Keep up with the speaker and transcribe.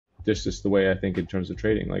this is the way I think in terms of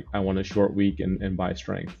trading. Like I want a short week and buy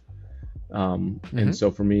strength. And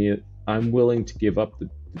so for me, I'm willing to give up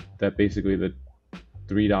that basically the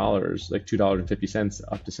 $3, like $2.50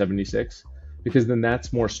 up to 76, because then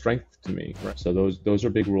that's more strength to me. Right? So those are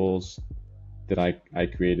big rules that I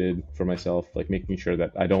created for myself, like making sure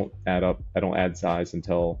that I don't add size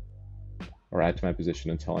until, or add to my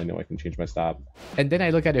position until I know I can change my stop. And then I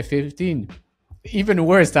look at a 15, even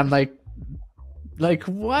worse. I'm like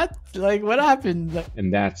what? Like what happened? Like,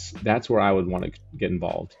 And that's where I would want to get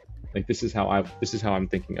involved. Like this is how I'm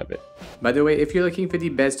thinking of it. by the way, if you're looking for the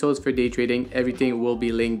best tools for day trading, everything will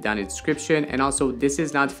be linked down in the description. And also, this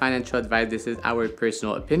is not financial advice. This is our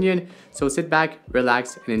personal opinion. So sit back,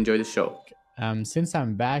 relax, and enjoy the show. Since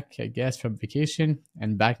I'm back, I guess, from vacation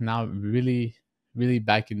and back now, really, really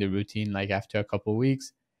back in the routine, like after a couple of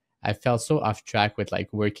weeks, I felt so off track with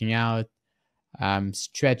like working out,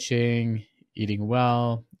 stretching, eating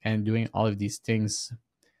well, and doing all of these things.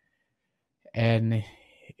 And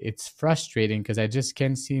it's frustrating because I just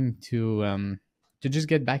can't seem to just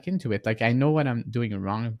get back into it. Like I know what I'm doing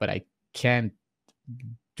wrong, but I can't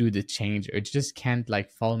do the change, or just can't like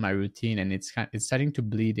follow my routine, and it's starting to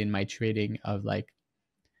bleed in my trading of like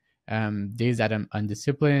days that I'm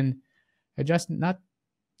undisciplined. I just not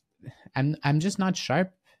I'm just not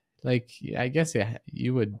sharp. Like I guess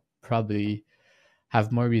you would probably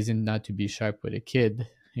have more reason not to be sharp with a kid,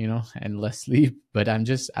 and less sleep, but I'm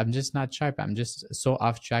just not sharp. I'm just so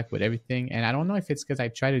off track with everything, and I don't know if it's because I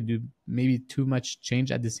try to do maybe too much change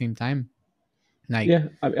at the same time. Like Yeah,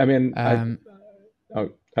 I mean, um I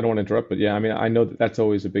don't want to interrupt, but yeah, I mean, I know that that's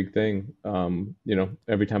always a big thing.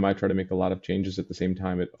 Every time I try to make a lot of changes at the same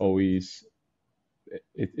time, you always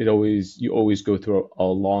go through a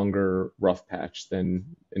longer rough patch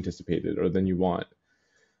than anticipated or than you want.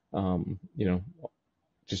 Um, you know,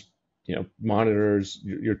 just monitors.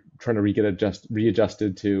 You're trying to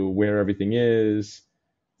readjusted to where everything is.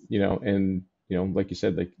 And like you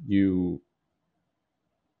said, like you're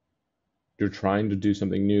trying to do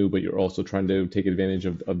something new, but you're also trying to take advantage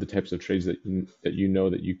of the types of trades that that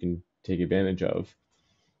you can take advantage of.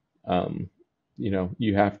 Um,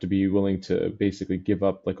 you have to be willing to basically give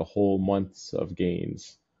up like a whole month's of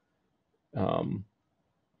gains, um,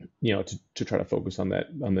 to try to focus on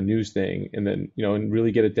on the news thing, and then and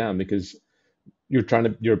really get it down, because you're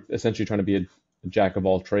essentially trying to be a jack of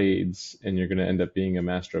all trades, and you're going to end up being a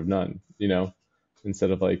master of none. Instead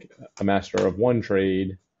of like a master of one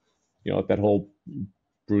trade. That whole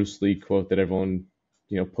Bruce Lee quote that everyone,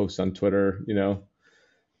 posts on Twitter,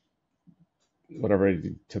 whatever,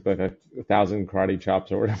 he took like 1,000 karate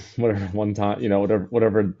chops or whatever one time,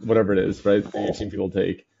 whatever it is, right? That you've seen people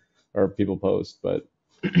take or people post, but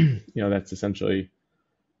that's essentially,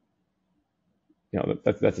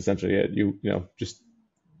 that's essentially it. Just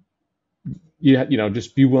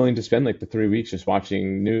be willing to spend like the 3 weeks just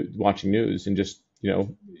watching news, and just,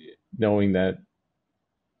 knowing that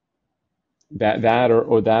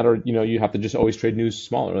you have to just always trade news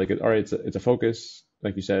smaller. Like, all right, it's a focus,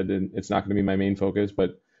 like you said, and it's not going to be my main focus,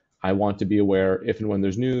 but I want to be aware if and when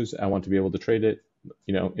there's news. I want to be able to trade it,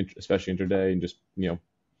 especially intraday, and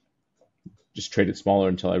just trade it smaller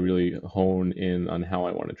until I really hone in on how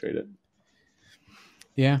I want to trade it.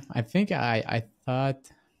 Yeah, I think I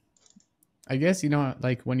thought, I guess,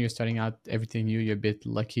 like when you're starting out everything new, you're a bit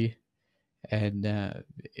lucky, and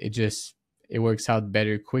it works out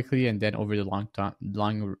better quickly, and then over the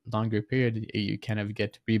longer period, you kind of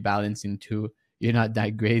get rebalanced into you're not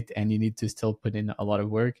that great, and you need to still put in a lot of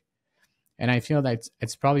work. And I feel that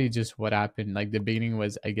it's probably just what happened. Like the beginning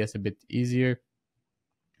was, I guess, a bit easier,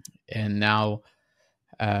 and now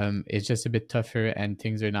it's just a bit tougher, and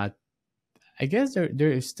things are not. I guess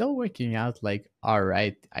they're still working out like all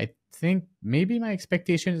right. I think maybe my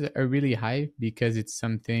expectations are really high because it's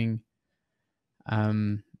something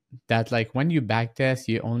that, like, when you backtest,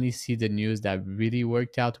 you only see the news that really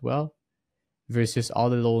worked out well versus all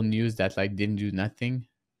the little news that like didn't do nothing.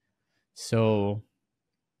 So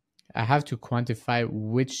I have to quantify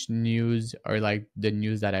which news are like the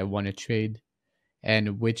news that I want to trade,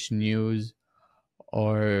 and which news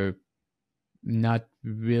are not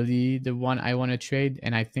really the one I want to trade.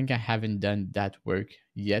 And I think I haven't done that work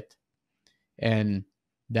yet. And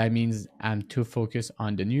that means I'm too focused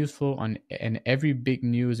on the news flow, and every big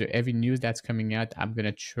news or every news that's coming out, I'm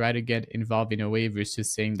gonna try to get involved in a way,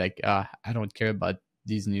 versus saying like, I don't care about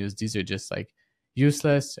these news. These are just like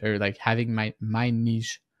useless, or like having my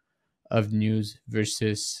niche of news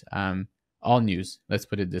versus all news. Let's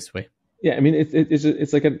put it this way. Yeah, I mean,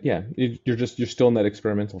 it's like you're still in that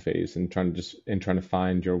experimental phase and trying to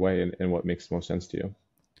find your way and what makes most sense to you.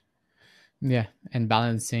 Yeah, and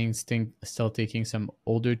balancing, still taking some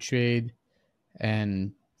older trade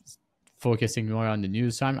and focusing more on the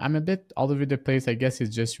news. So I'm a bit all over the place. I guess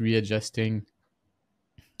it's just readjusting,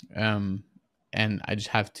 um, and I just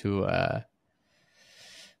have to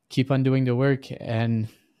keep on doing the work. And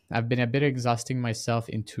I've been a bit exhausting myself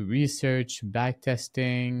into research, back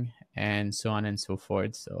testing, and so on and so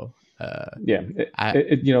forth. So Yeah, I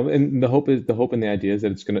and the hope and the idea is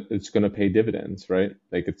that it's gonna pay dividends, right?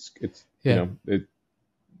 Like it's yeah. I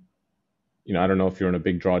don't know if you're in a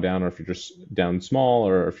big drawdown or if you're just down small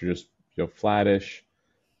or if you're just flattish.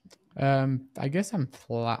 I guess I'm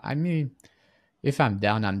flat. I mean, if I'm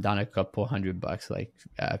down a couple $100, like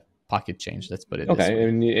pocket change. Let's put it this Okay, way.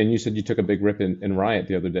 and you said you took a big rip in Riot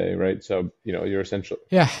the other day, right? So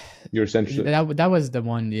Yeah, you're essentially that was the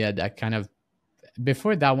one. Yeah, that kind of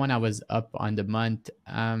before that one, I was up on the month.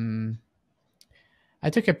 I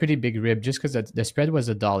took a pretty big rip just because the spread was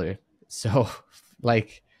 $1. So,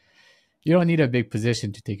 like, you don't need a big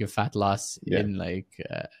position to take a fat loss yeah. in like.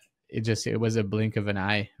 It was a blink of an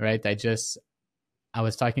eye, right? I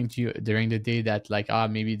was talking to you during the day that like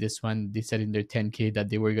maybe this one they said in their 10K that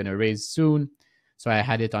they were gonna raise soon, so I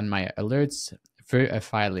had it on my alerts for a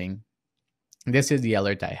filing. This is the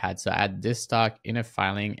alert I had. So I had this stock in a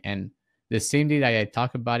filing, and the same day that I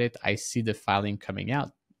talk about it, I see the filing coming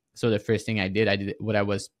out. So the first thing I did what I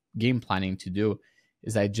was game planning to do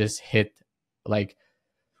is I just hit like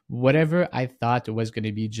whatever I thought was going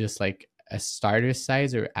to be just like a starter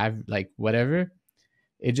size or like whatever.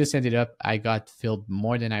 It just ended up I got filled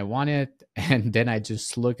more than I wanted, and then I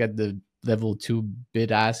just look at the level 2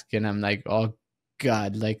 bid ask, and I'm like, oh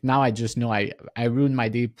god, like now I just know I ruined my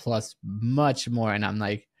day plus much more, and I'm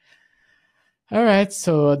like, all right,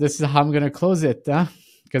 so this is how I'm gonna close it, huh?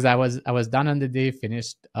 Because I was done on the day,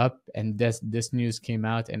 finished up, and this news came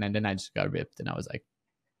out, and then I just got ripped, and I was like,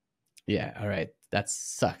 yeah, all right, that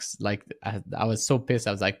sucks. Like I was so pissed.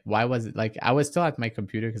 I was like, why was it like I was still at my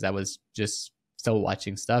computer because I was just still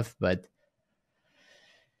watching stuff, but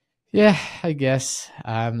yeah, I guess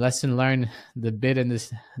lesson learned: the bid and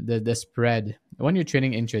the spread. When you're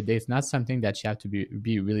trading intraday, it's not something that you have to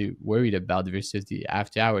be really worried about versus the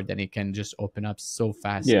after hour. Then it can just open up so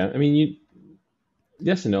fast. Yeah, I mean,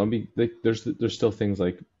 yes and no. I mean, like, there's still things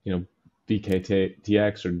like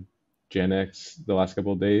BKTX or Gen X the last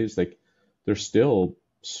couple of days. Like, they're still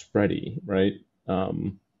spready, right?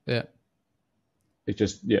 Um, Yeah, it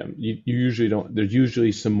just you usually don't. There's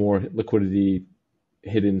usually some more liquidity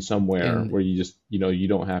hidden somewhere and where you just you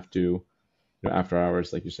don't have to after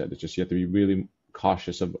hours, like you said. It's just you have to be really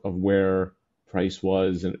cautious of where price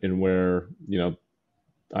was and where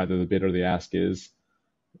either the bid or the ask is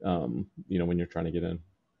when you're trying to get in.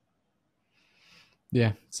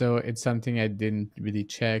 yeah, so it's something I didn't really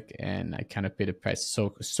check, and I kind of paid the price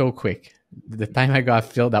so quick. The time I got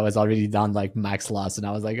filled, I was already down like max loss, and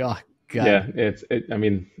I was like, oh god. Yeah, I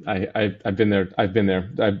mean, I've been there. I've been there.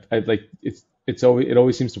 I like it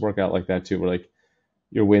always seems to work out like that too, where like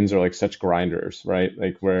your wins are like such grinders, right?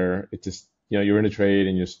 Like where it just you're in a trade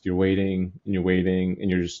and you're waiting and you're waiting and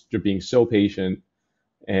you're being so patient,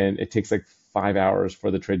 and it takes like 5 hours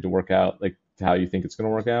for the trade to work out like how you think it's going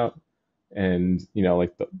to work out. And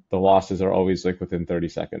like the losses are always like within 30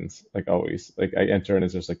 seconds, like always. Like I enter and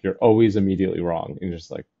it's just like you're always immediately wrong and you're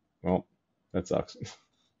just like, well, that sucks.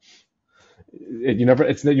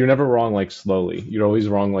 You're never wrong like slowly. You're always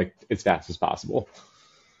wrong like as fast as possible.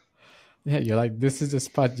 Yeah, you're like, this is the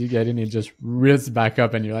spot you get in, it just rips back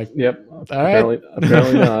up, and you're like, Yep. all right.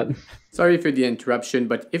 Apparently not. Sorry for the interruption,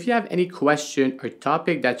 but if you have any question or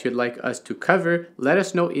topic that you'd like us to cover, let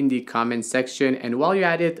us know in the comment section. And while you're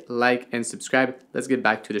at it, like and subscribe. Let's get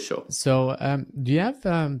back to the show. So, do you have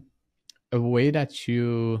a way that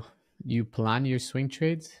you plan your swing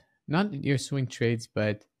trades? Not your swing trades,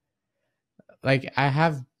 but like I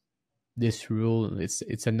have this rule.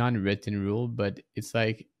 It's a non-written rule, but it's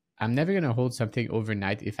like I'm never gonna hold something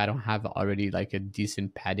overnight if I don't have already like a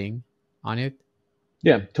decent padding on it.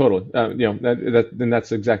 Yeah, totally. Then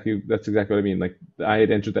that's exactly what I mean. Like I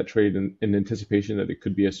had entered that trade in anticipation that it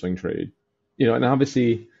could be a swing trade. And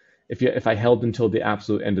obviously, if I held until the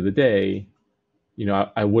absolute end of the day,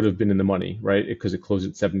 I would have been in the money, right? Because it closed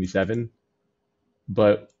at 77.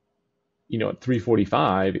 But at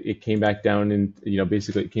 345, it came back down and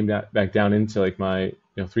basically it came back down into like my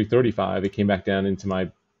 335. It came back down into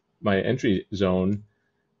my entry zone,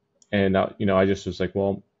 and I just was like,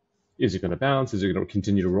 well, is it going to bounce? Is it going to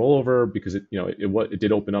continue to roll over? Because it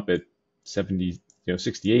did open up at 70,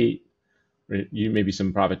 68. Right? Maybe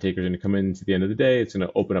some profit takers are going to come in to the end of the day. It's going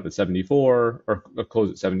to open up at 74 or close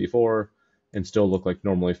at 74 and still look like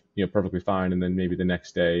normally, perfectly fine. And then maybe the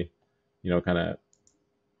next day, kind of,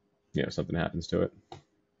 something happens to it.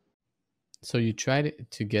 So you tried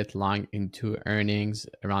to get long into earnings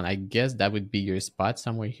around, I guess that would be your spot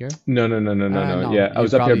somewhere here. No, no, no, no, no, no. No, Yeah, I you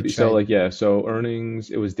was up probably here. So tried. like, yeah, so earnings,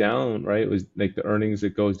 it was down, right? It was like the earnings,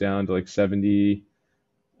 it goes down to like 70,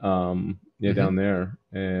 yeah, Mm-hmm. down there.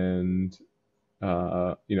 And,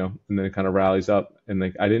 and then it kind of rallies up. And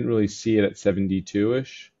like, I didn't really see it at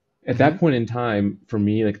 72-ish. At Mm-hmm. that point in time, for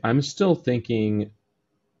me, like, I'm still thinking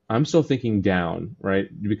down, right?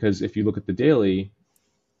 Because if you look at the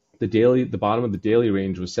bottom of the daily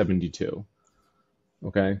range was 72.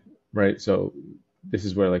 Okay. Right. So this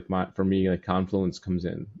is where like for me, like confluence comes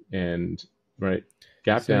in and right.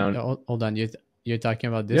 Gap So down. hold on, you're talking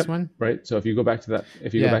about this Yep. one? Right. So if you go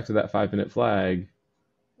Yeah. back to that 5 minute flag,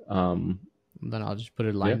 um, Then I'll just put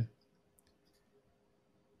a yeah, line.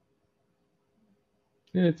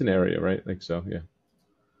 yeah, it's an area, right? Like, so, yeah,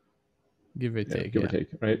 Give or yeah, take, give or yeah. take.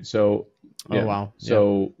 Right. So, Oh yeah. wow. Yeah.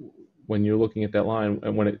 So when you're looking at that line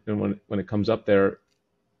and when it comes up there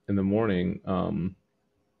in the morning,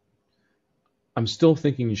 I'm still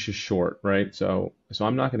thinking you should short, right? So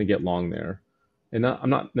I'm not going to get long there, and I'm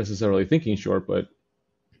not necessarily thinking short, but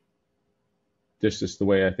just the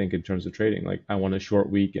way I think in terms of trading. Like I want a short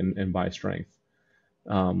week and buy strength.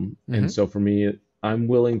 And Mm-hmm. so for me, I'm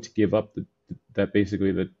willing to give up that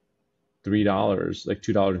basically the $3, like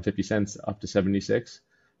 $2.50 up to 76,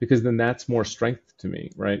 because then that's more strength to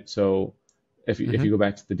me, right? So if Mm-hmm. you go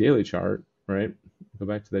back to the daily chart, right? Go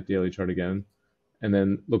back to that daily chart again and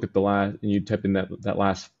then look at the last, and you type in that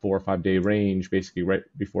last 4 or 5 day range, basically right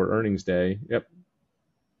before earnings day. Yep,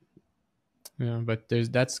 Yeah, but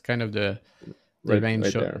that's kind of the range.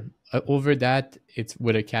 right So there. over that, it's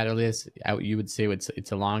with a catalyst. You would say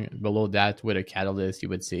it's a long. Below that, with a catalyst, you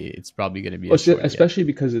would say it's probably going to be Well, a short. Yeah. especially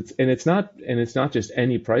because it's not just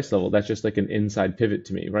any price level. That's just like an inside pivot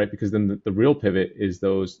to me, right? Because then the real pivot is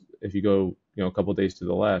those. If you go, a couple days to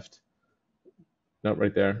the left, no,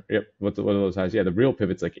 right there. Yep. What are those highs? Yeah, the real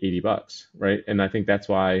pivot's like $80, right? And I think that's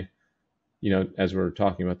why, as we're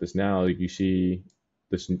talking about this now, you see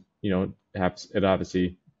this, it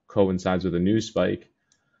obviously coincides with a news spike,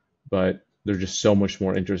 but there's just so much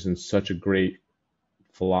more interest in such a great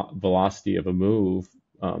velocity of a move,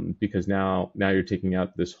 because now you're taking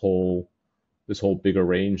out this whole bigger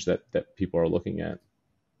range that people are looking at.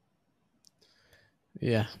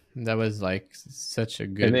 Yeah, that was like such a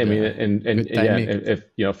And I good mean, and yeah, timing.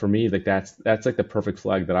 if for me, like that's like the perfect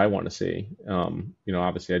flag that I want to see.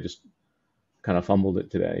 Obviously I just kind of fumbled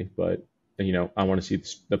it today, but I want to see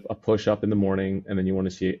a push up in the morning, and then you want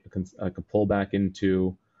to see like a pullback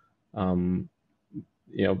into um,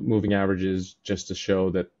 moving averages, just to show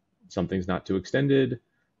that something's not too extended.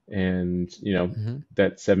 And Mm-hmm.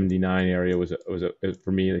 that 79 area was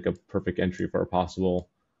for me like a perfect entry for a possible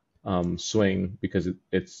swing, because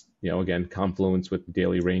it's again confluence with the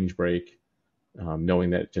daily range break,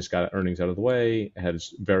 knowing that it just got earnings out of the way, it had a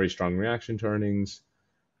very strong reaction to earnings,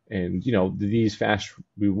 and the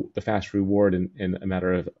fast reward in a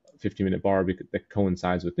matter of 15-minute bar, because that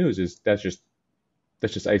coincides with news, is that's just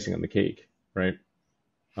icing on the cake, right?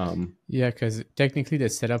 Um, Yeah, because technically the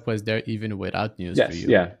setup was there even without news for yes, you.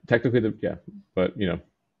 yeah, technically, yeah, but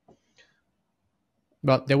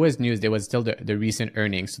Well, there was news. There was still the recent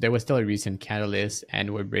earnings. So there was still a recent catalyst,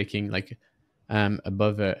 and we're breaking like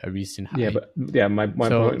above a recent yeah, high. but yeah,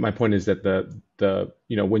 So my point is that the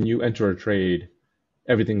when you enter a trade,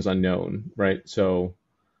 everything's unknown, right? So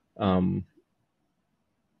um,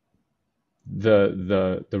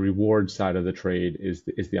 the reward side of the trade is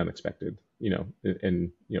the unexpected,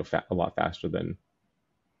 and a lot faster than,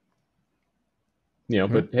 mhm.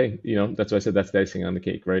 but hey, that's why I said that's the icing on the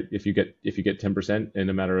cake, right? If you get 10% in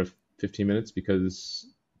a matter of 15 minutes because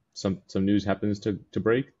some news happens to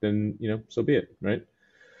break, then so be it, right?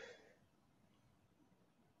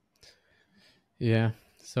 Yeah.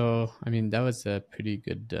 So I mean that was a pretty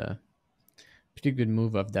good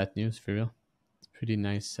move of that news for real. It's pretty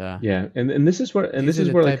nice. Yeah, and this is where These are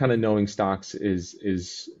the like type kind of of knowing stocks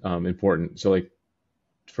is important. So like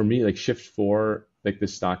for me, like Shift Four, like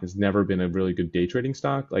this stock has never been a really good day trading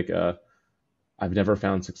stock. Like I've never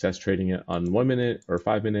found success trading it on 1 minute or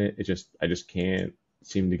 5 minute. I just can't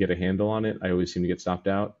seem to get a handle on it. I always seem to get stopped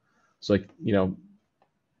out. So like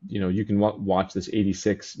you can watch this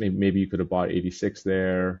 86. Maybe you could have bought 86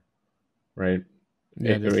 there, right?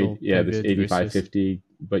 yeah Or this little yeah, this pivot versus 85.50.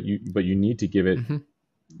 But you need to give it, hmm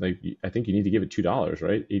like, I think you need to give it $2,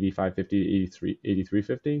 right? 85.50,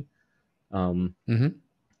 83.50. Um, hmm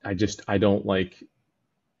I don't like.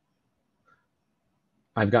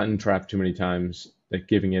 I've gotten trapped too many times, like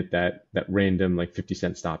giving it that random like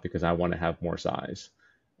 50-cent stop because I want to have more size,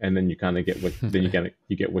 and then you kind of get then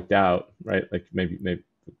you get wicked out, right? Like maybe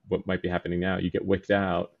what might be happening now, you get wicked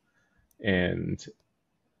out, and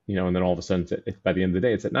and then all of a sudden, by the end of the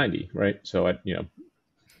day, it's at 90, right? So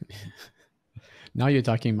Now you're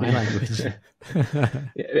talking my language.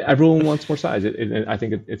 everyone wants more size. I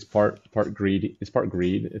think it's part greed. It's part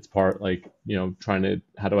greed. It's part like trying to,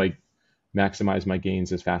 how do I maximize my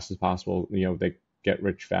gains as fast as possible? They get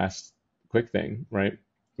rich fast, quick thing, right?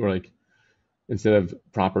 Or like instead of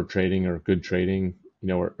proper trading or good trading,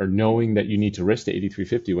 or knowing that you need to risk to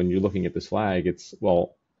 8350 when you're looking at this flag, it's,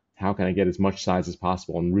 well, how can I get as much size as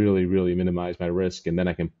possible and really, really minimize my risk? And then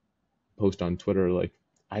I can post on Twitter like,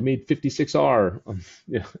 I made 56R,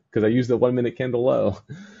 because I used the 1 minute candle low,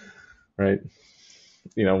 right?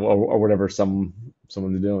 Or whatever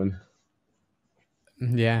someone's doing.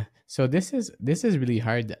 Yeah. So this is really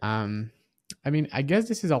hard. I mean, I guess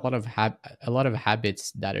this is a lot of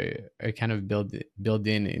habits that are kind of built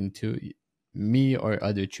in into me or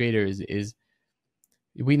other traders. Is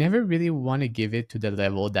we never really want to give it to the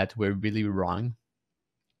level that we're really wrong.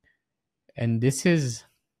 And this is,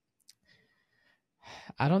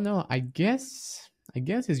 I don't know. I guess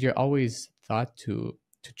is you're always thought to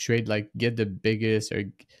trade, like get the biggest, or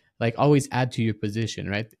like always add to your position,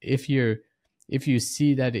 right? If you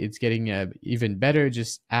see that it's getting even better,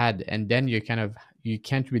 just add, and then you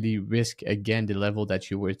can't really risk again the level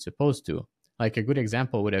that you were supposed to. Like a good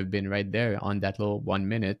example would have been right there on that little 1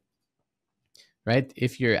 minute, right?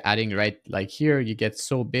 If you're adding right like here, you get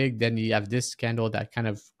so big, then you have this candle that kind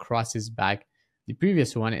of crosses back the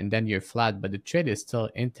previous one, and then you're flat, but the trade is still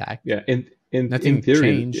intact. Yeah, Nothing in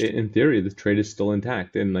theory, changed. the trade is still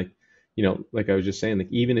intact, and like like I was just saying,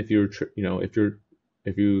 like even if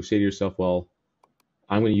if you say to yourself, well,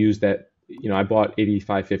 I'm going to use that, I bought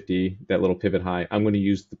 85.50, that little pivot high. I'm going to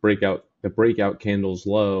use the breakout candles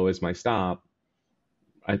low as my stop.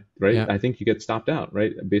 Right? Yeah. I think you get stopped out,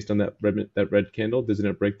 right? Based on that red candle. Doesn't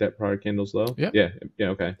it break that prior candle's low? Yeah. Yeah.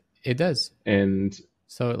 Okay. It does. And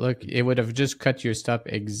so look, it would have just cut your stop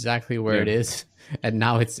exactly where Yeah. it is, and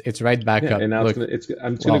now it's right back up. And now Look, it's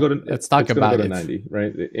gonna go to, let's talk about go to it. 90,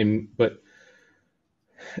 right? But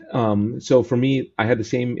so for me, I had the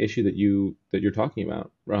same issue that you're talking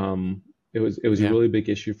about. It was a Yeah. really big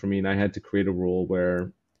issue for me, and I had to create a rule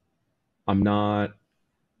where I'm not,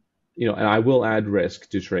 and I will add risk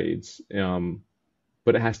to trades,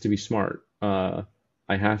 but it has to be smart. I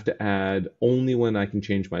have to add only when I can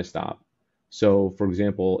change my stop. So, for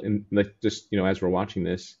example, in like just as we're watching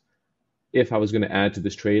this, if I was going to add to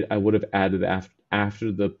this trade, I would have added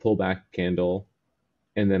after the pullback candle,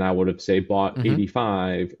 and then I would have say bought Mm-hmm.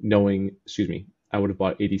 85, knowing, excuse me, I would have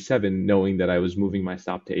bought 87, knowing that I was moving my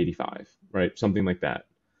stop to 85, right? Something like that.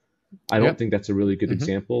 I don't Yep. think that's a really good Mm-hmm.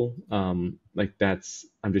 example. Like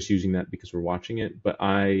I'm just using that because we're watching it, but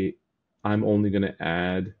I'm only going to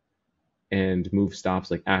add and move stops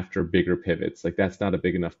like after bigger pivots. Like that's not a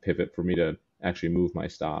big enough pivot for me to actually move my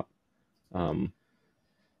stop.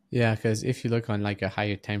 Yeah, because if you look on like a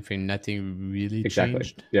higher time frame, nothing really Exactly.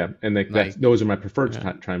 changed. Yeah, and Like, those are my preferred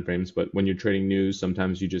yeah. time frames. But when you're trading news,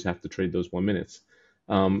 sometimes you just have to trade those 1 minutes.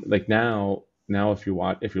 Like now if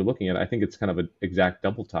you're looking at it, I think it's kind of an exact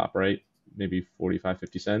double top, right? Maybe 45,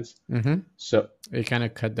 50 cents. Mm-hmm. So It kind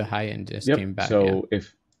of cut the high and just yep. came back. So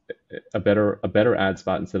if a better ad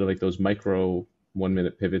spot instead of like those micro 1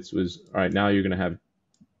 minute pivots was, all right, now you're gonna have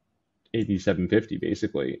 87.50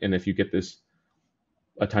 basically, and if you get this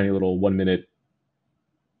a tiny little 1 minute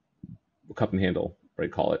cup and handle,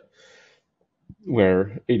 right, call it,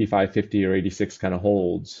 where 85.50 or 86 kind of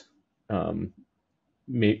holds, and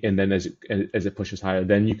then as it pushes higher,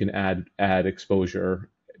 then you can add exposure,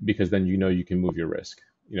 because then you can move your risk,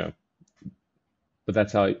 But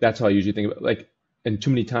that's how I usually think about it. Like, and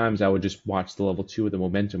too many times I would just watch the level 2 of the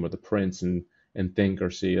momentum or the prints and think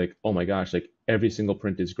or see like, oh my gosh, like every single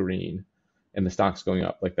print is green, and the stock's going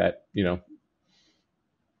up like that.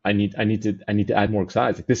 I need to add more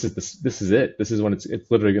size. Like this is it. This is when it's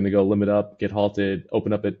literally going to go limit up, get halted,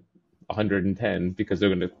 open up at 110 because they're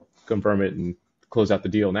going to confirm it and close out the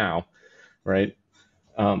deal now, right?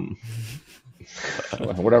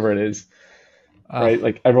 Whatever it is, right?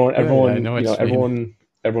 Like everyone, I know what you mean.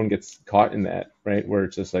 everyone gets caught in that, right? Where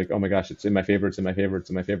it's just like, oh my gosh, it's in my favor, it's in my favor, it's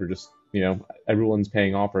in my favor. Just everyone's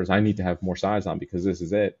paying offers. I need to have more size on because this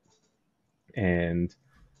is it, and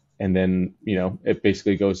then it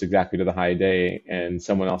basically goes exactly to the high day, and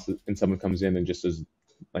someone comes in and just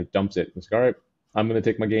like dumps it. It's like, all right, I'm gonna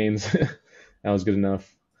take my gains. That was good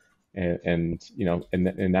enough, and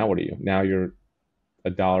now what are you? Now you're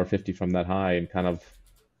 $1.50 from that high and kind of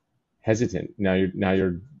hesitant. Now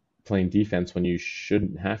you're playing defense when you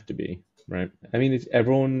shouldn't have to be. right? I mean, it's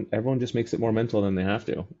everyone just makes it more mental than they have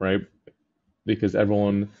to, right? Because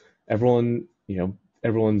everyone,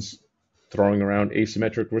 everyone's throwing around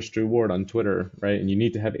asymmetric risk to reward on Twitter, right? And you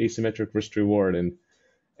need to have asymmetric risk to reward,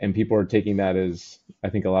 and people are taking that as, I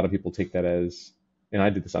think a lot of people take that as, and I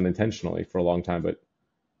did this unintentionally for a long time, but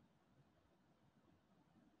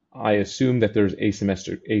I assumed that there's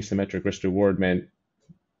asymmetric risk to reward meant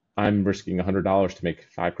I'm risking $100 to make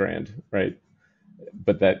 5 grand, right?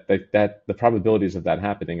 But that the probabilities of that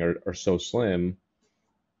happening are so slim,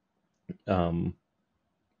 um,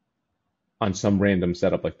 on some random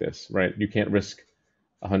setup like this, right? You can't risk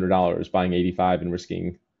 $100 buying 85 and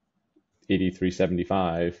risking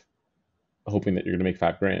 83.75, hoping that you're going to make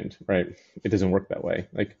 5 grand, right? It doesn't work that way.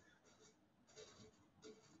 Like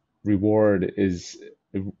reward is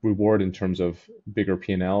reward in terms of bigger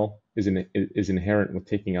P&L is inherent with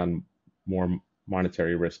taking on more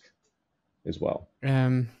monetary risk as well.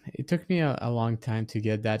 It took me a long time to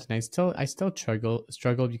get that, and I still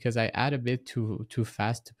struggle because I add a bit too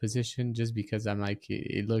fast to position, just because I'm like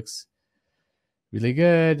it looks really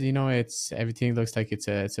good. It's everything looks like it's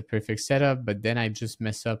a perfect setup, but then I just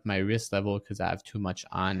mess up my risk level because I have too much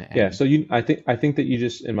on. Yeah, And so I think that you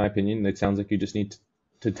just, in my opinion, it sounds like you just need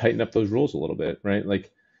to tighten up those rules a little bit, right?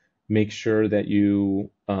 Like make sure that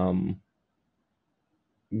you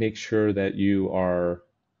make sure that you are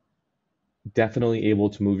definitely able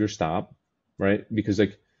to move your stop, right? Because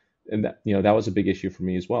like, and that, that was a big issue for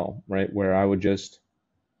me as well, right? Where I would just,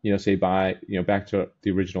 say buy, back to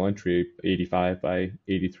the original entry, 85 by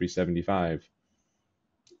 83.75.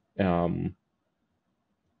 Um,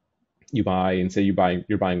 you buy and say you're buying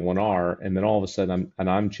 1R, and then all of a sudden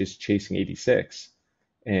I'm just chasing 86,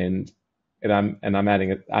 and I'm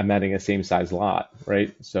adding a same size lot,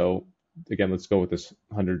 right? So again, let's go with this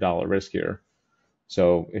 $100 risk here.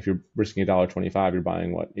 So if you're risking $1.25, you're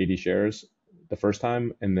buying what, 80 shares the first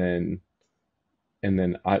time, and then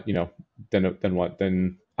then what?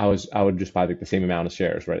 Then I would just buy like the same amount of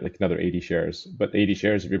shares, right? Like another 80 shares. But the 80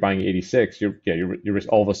 shares, if you're buying 86, you're risk,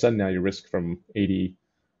 all of a sudden now your risk from 80,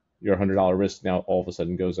 your $100 risk now all of a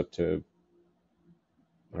sudden goes up to,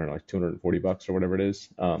 I don't know, like $240 or whatever it is.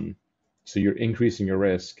 So you're increasing your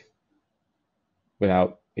risk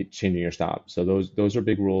without it changing your stop. So those are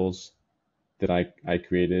big rules that I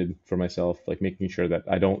created for myself, like making sure that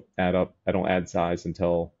I don't add size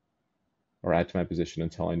until, or add to my position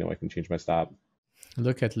until I know I can change my stop.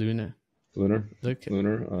 look at Luna. LUNR, Look,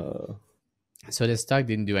 LUNR. so the stock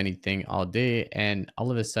didn't do anything all day, and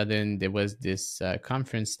all of a sudden there was this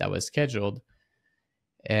conference that was scheduled,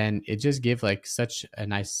 and it just gave like such a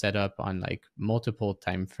nice setup on like multiple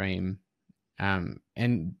time frame.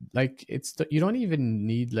 And like you don't even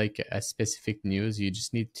need like a specific news, you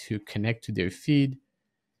just need to connect to their feed.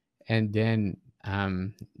 And then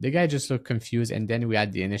the guy just looked confused, and then we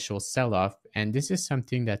had the initial sell-off. And this is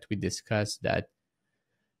something that we discussed, that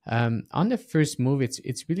on the first move,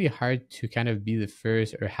 it's really hard to kind of be the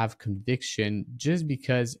first or have conviction, just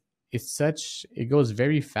because it goes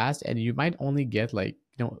very fast, and you might only get like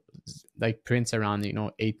like prints around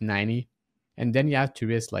 890, and then you have to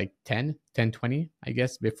risk like 10 20, I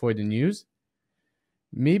guess, before the news.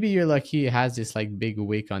 Maybe you're lucky it has this like big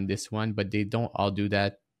wick on this one, but they don't all do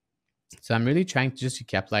that. So I'm really trying to just to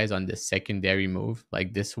capitalize on the secondary move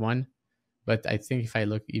like this one. But I think if I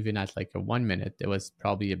look even at like a 1 minute, there was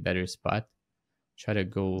probably a better spot. Try to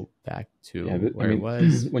go back Yeah, to I where it mean,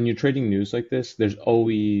 was. when you're trading news like this, there's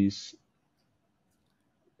always,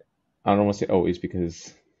 I don't want to say always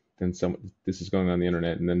because then this is going on the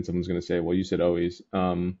internet, and then someone's going to say, well, you said always.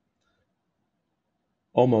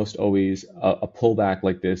 Almost always a pullback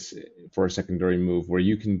like this for a secondary move where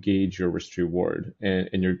you can gauge your risk to reward, and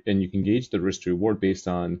you can gauge the risk to reward based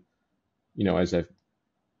on, as I've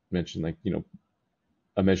mentioned, like,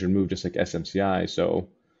 a measured move just like SMCI. So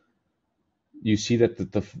you see that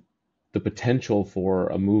the potential for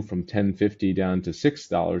a move from 10.50 down to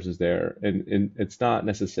 $6 is there, and it's not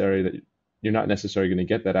necessary that you're not necessarily going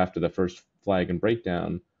to get that after the first flag and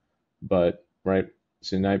breakdown, but right.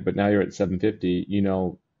 So now you're at 750.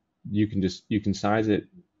 You can size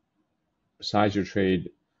your trade,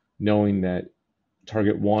 knowing that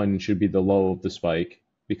target one should be the low of the spike,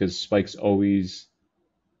 because spikes always,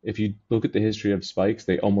 if you look at the history of spikes,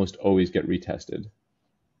 they almost always get retested.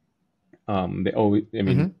 They always, I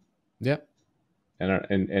mean, Mm-hmm. Yep.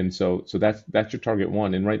 so that's your target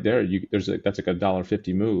one, and right there, that's like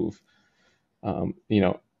 $1.50 move. You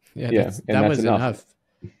know, Yeah, yeah, and that that's was enough. enough,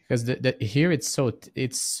 because here it's so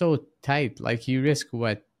tight. Like you risk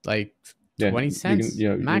what, like Yeah, 20 you can, cents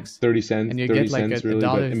like max, 30 cents, and you 30 get like cents a really. But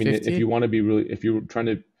dollar I mean, if you fifty. want to be really, if you're trying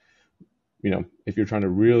to, if you're trying to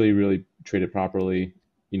really, really trade it properly,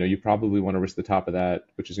 you probably want to risk the top of that,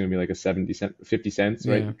 which is going to be like a 70 cent, 50 cents,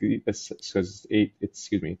 right? Yeah. Because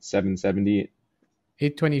excuse me, 770.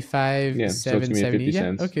 825, Yeah, so it's gonna be at 770. 50 Yeah.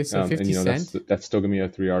 cents. Okay. So And 50 that's cent. still gonna be a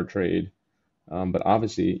 3 hour trade. But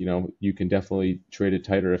obviously, you can definitely trade it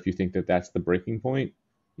tighter if you think that that's the breaking point,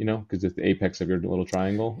 because it's the apex of your little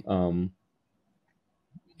triangle.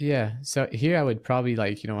 Yeah. So here I would probably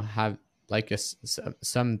like, have like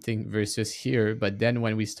something versus here. But then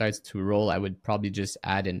when we start to roll, I would probably just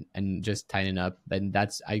add and just tighten up. And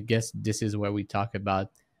that's, I guess this is where we talk about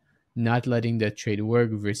not letting the trade work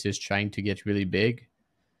versus trying to get really big.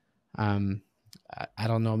 Um, I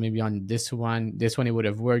don't know, maybe on this one it would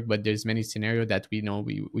have worked, but there's many scenario that we know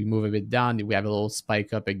we move a bit down, we have a little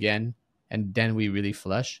spike up again, and then we really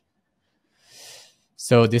flush.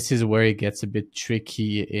 So this is where it gets a bit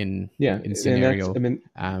tricky Yeah, in and I scenario, mean,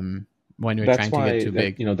 when we're that's trying to get why too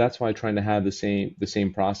big. that's why trying to have the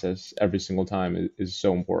same process every single time is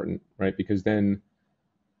so important, right? Because then,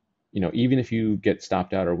 even if you get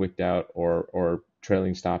stopped out or wicked out or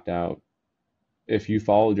trailing stopped out, if you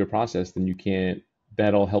followed your process, then you can't.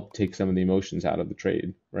 That'll help take some of the emotions out of the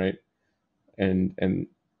trade, right? And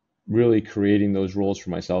really creating those rules for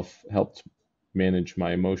myself helped manage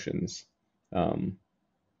my emotions, um,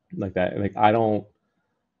 like that. Like I don't,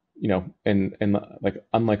 and like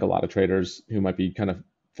unlike a lot of traders who might be kind of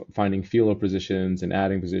finding feeler positions and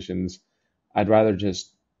adding positions, I'd rather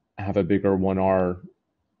just have a bigger 1R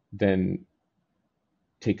than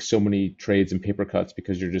take so many trades and paper cuts,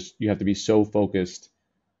 because you have to be so focused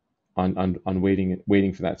on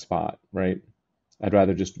waiting for that spot, right? I'd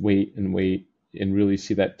rather just wait and really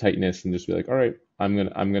see that tightness and just be like, all right, I'm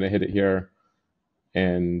gonna hit it here,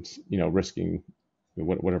 and risking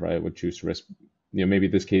whatever I would choose to risk. Maybe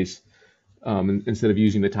this case, instead of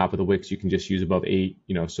using the top of the wicks, you can just use above 8.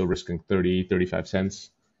 So risking 35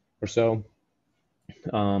 cents or so,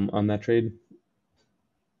 on that trade.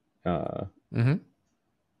 Uh, Hmm.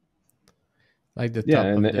 Like the yeah, top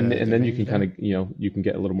and of then, and, the and then you range can kind there. of you can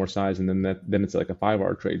get a little more size, and then it's like a 5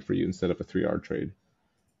 hour trade for you instead of a 3 hour trade.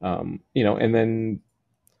 And then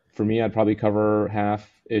for me, I'd probably cover half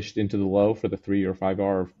ish into the low for the 3 or 5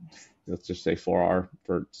 hour. Let's just say 4 hour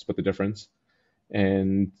for split the difference,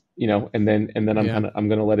 and and then Yeah. I'm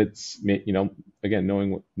gonna let it, again,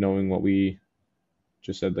 knowing what we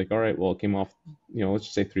just said, like, all right, well, it came off, let's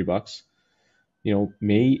just say $3.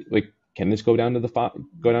 May, like, can this go down to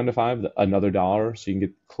five, another dollar, so you can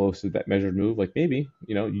get close to that measured move? Like, maybe,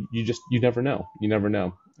 you never know,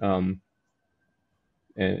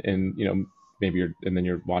 and maybe and then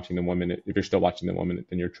you're watching the 1 minute. If you're still watching the 1 minute,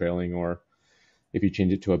 then you're trailing. Or if you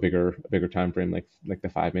change it to a bigger time frame, like the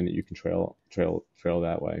 5 minute, you can trail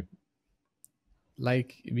that way.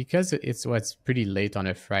 Like, because it's what's pretty late on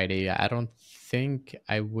a Friday, I don't think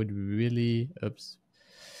I would really, oops,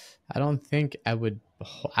 I don't think I would,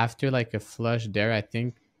 after like a flush there, I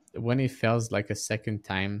think when it feels like a second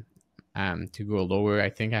time to go lower, I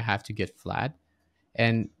think I have to get flat.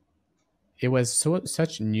 And it was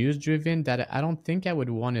such news driven that I don't think I would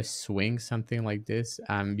want to swing something like this,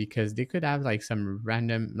 because they could have like some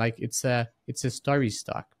random, like it's a story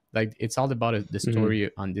stock, like it's all about the Hmm.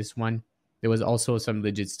 story on this one. There was also some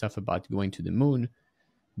legit stuff about going to the moon,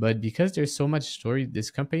 but because there's so much story, this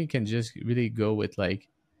company can just really go with like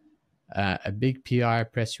a big PR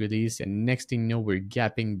press release, and next thing you know, we're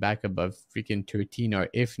gapping back above freaking 13. Or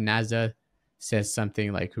if NASA says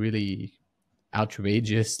something like really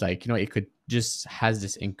outrageous, like, it could just has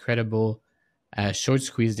this incredible short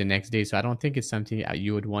squeeze the next day. So I don't think it's something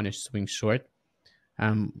you would want to swing short.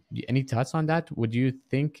 Any thoughts on that? Would you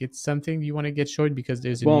think it's something you want to get short because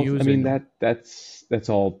there's a Well, I news, or mean, no? that's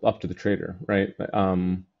all up to the trader, right?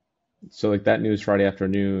 So like that news Friday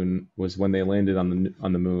afternoon was when they landed on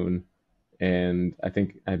the moon, and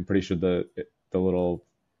I'm pretty sure the little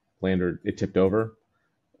lander, it tipped over,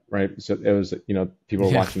 right? So it was, people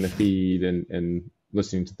were Yeah. watching the feed and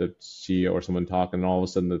listening to the CEO or someone talk, and all of a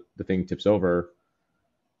sudden the thing tips over.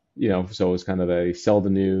 So it was kind of a sell the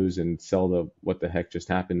news and sell the what the heck just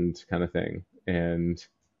happened kind of thing. And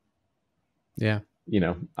Yeah.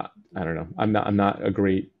 I don't know. I'm not a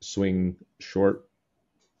great swing short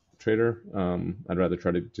trader. I'd rather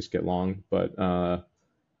try to just get long, but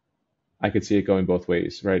I could see it going both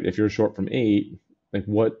ways, right? If you're short from 8, like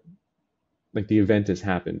what, like the event has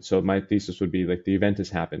happened. So my thesis would be like the event has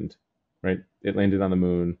happened, right? It landed on the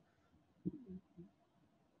moon.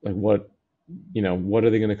 Like what are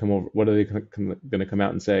they going to come over? What are they going to come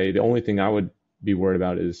out and say? The only thing I would be worried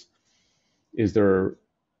about is there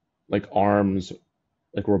like arms,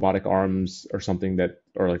 like robotic arms or something, that,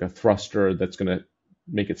 or like a thruster that's going to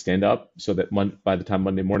make it stand up so that by the time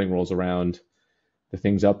Monday morning rolls around, the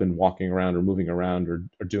thing's up and walking around or moving around or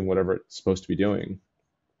doing whatever it's supposed to be doing.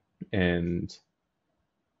 And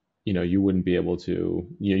you wouldn't be able to,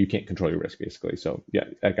 you can't control your risk basically. So yeah,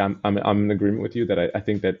 like I'm in agreement with you that I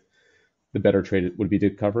think that the better trade would be to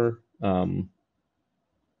cover.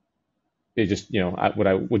 It just,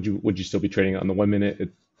 would you still be trading on the 1 minute at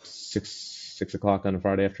six o'clock on a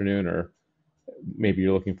Friday afternoon, or maybe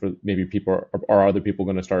you're looking for, maybe people are other people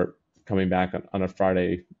going to start coming back on a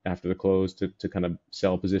Friday after the close to kind of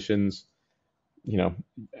sell positions?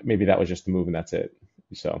 Maybe that was just the move and that's it.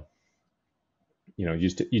 So, you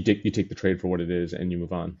take the trade for what it is and you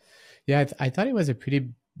move on. Yeah, I thought it was a pretty,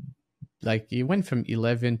 like, it went from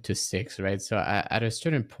 11 to 6, right? So at a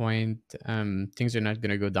certain point, things are not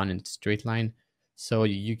going to go down in a straight line. So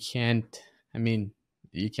you can't, I mean,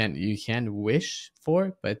 you can wish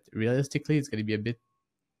for, but realistically, it's going to be a bit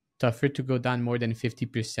tougher to go down more than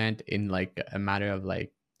 50% in like a matter of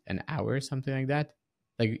like an hour or something like that.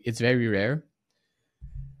 Like, it's very rare.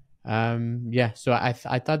 Yeah, so I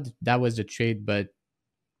thought that was the trade, but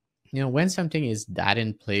when something is that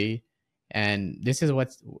in play, and this is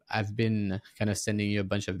what I've been kind of sending you a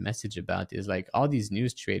bunch of message about, is like all these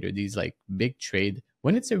news trade or these like big trade.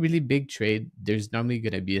 When it's a really big trade, there's normally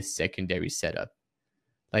going to be a secondary setup.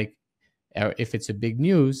 Like, if it's a big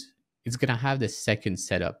news, it's going to have the second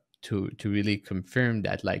setup to really confirm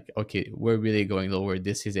that, like, okay, we're really going lower.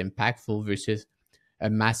 This is impactful versus a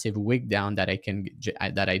massive wick down that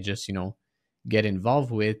I just get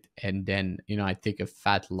involved with, and then I take a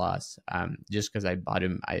fat loss just because I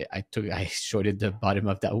bottom I shorted the bottom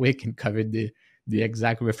of that wick and covered the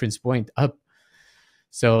exact reference point up.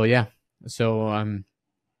 So yeah, so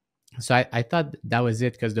I thought that was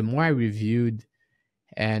it, because the more I reviewed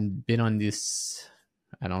and been on this,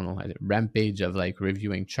 I don't know, rampage of like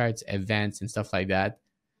reviewing charts, events, and stuff like that,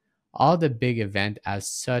 all the big event has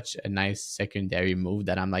such a nice secondary move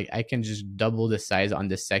that I'm like, I can just double the size on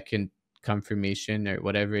the second confirmation or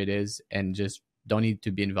whatever it is, and just don't need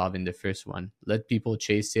to be involved in the first one. Let people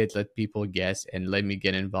chase it, let people guess, and let me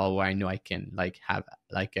get involved where I know I can like have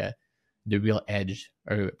like the real edge,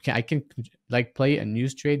 or I can like play a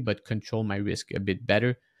news trade but control my risk a bit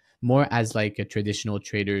better, more as like a traditional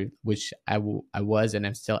trader, which I was and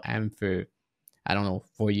I still am for, I don't know,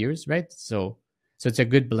 4 years, right? So it's a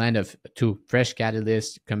good blend of two: fresh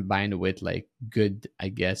catalyst combined with like good, I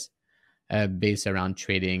guess, base around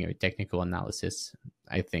trading or technical analysis,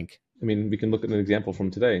 I think. I mean, we can look at an example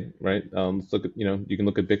from today, right? Let's look at, you can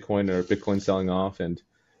look at Bitcoin, or Bitcoin selling off, and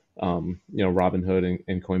Robinhood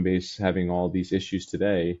and Coinbase having all these issues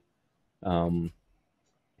today. And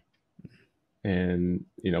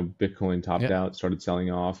Bitcoin topped Yeah. out, started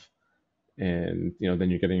selling off, and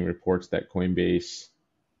then you're getting reports that Coinbase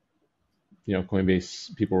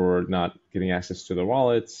people were not getting access to their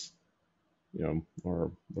wallets,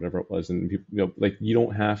 or whatever it was. And people, like, you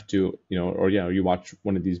don't have to, or you watch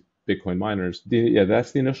one of these Bitcoin miners.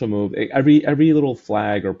 That's the initial move. Every little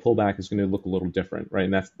flag or pullback is going to look a little different,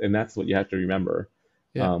 right? And that's what you have to remember.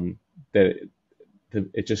 Yeah. That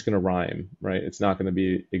it's just going to rhyme, right? It's not going to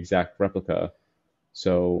be exact replica.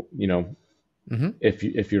 So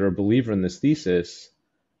if you're a believer in this thesis,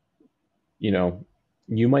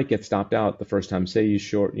 you might get stopped out the first time. Say you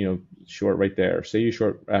short, short right there. Say you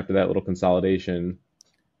short after that little consolidation,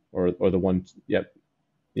 or the one. Yep.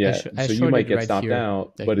 Yeah. I So you might shorted get right stopped here,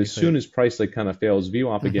 out, but as technically. soon as price like kind of fails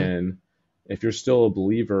VWAP Mm-hmm. again, if you're still a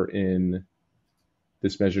believer in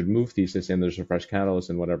this measured move thesis and there's a fresh catalyst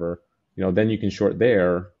and whatever, then you can short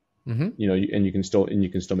there, Mm-hmm. and you can still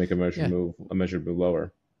make Yeah. a measured move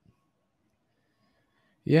lower.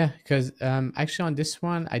 Yeah, because actually on this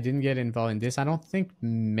one, I didn't get involved in this. I don't think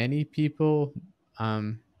many people,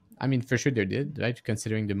 um, I mean, for sure they did, right?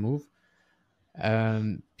 Considering the move,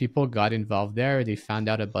 people got involved there. They found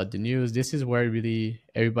out about the news. This is where really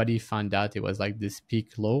everybody found out it was like this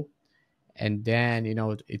peak low. And then,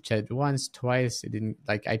 it tried once, twice. It didn't,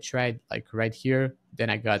 like, I tried like right here. Then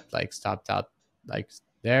I got like stopped out like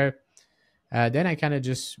there. Then I kind of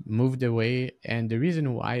just moved away. And the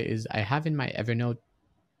reason why is I have in my Evernote,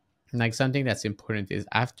 like, something that's important is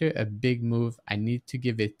after a big move, I need to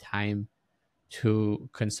give it time to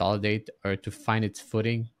consolidate or to find its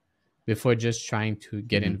footing before just trying to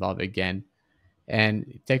get Hmm. involved again.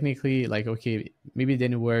 And technically, like, okay, maybe it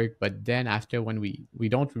didn't work, but then after, when we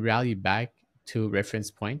don't rally back to reference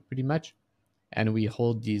point pretty much, and we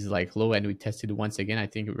hold these like low and we test it once again, I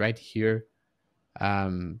think right here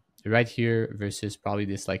versus probably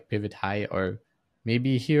this like pivot high, or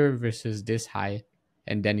maybe here versus this high,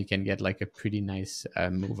 and then you can get like a pretty nice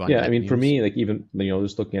move on Yeah. I that mean, for news. me, like, even,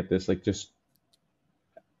 just looking at this, like, just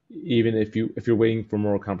even if you're waiting for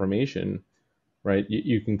more confirmation, right?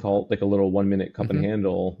 You can call it like a little 1 minute cup and Mm-hmm.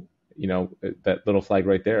 handle, that little flag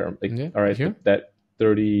right there. Like, Yeah. all right, Here. that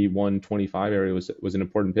 31.25 area was an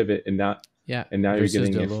important pivot, Yeah. and now you're Versus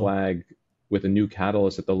getting the a low. flag with a new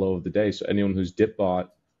catalyst at the low of the day. So anyone who's dip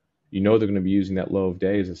bought, they're going to be using that low of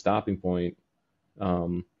day as a stopping point.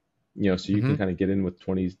 Um, so you can Mm-hmm. kind of get in with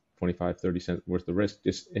 20, 25, 30 cents worth of risk,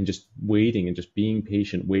 just waiting and just being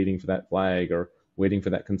patient, waiting for that flag or waiting for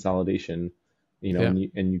that consolidation, Yeah.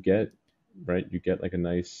 and you get, right, you get like a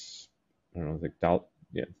nice, I don't know, like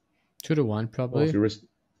yeah. 2 to 1 Well, if probably. you risk,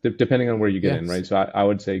 depending on where you get in, Yes. right? So I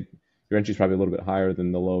would say your entry is probably a little bit higher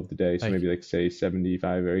than the low of the day. So Like maybe like say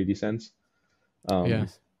 75 or 80 cents. Um,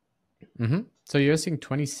 yes. Mm-hmm. So you're risking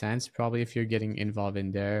 20 cents probably if you're getting involved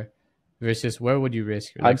in there, versus where would you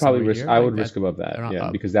risk? Like somewhere here, I like would that risk above that. around Yeah.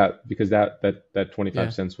 up. Because that 25 Yeah.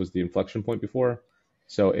 cents was the inflection point before.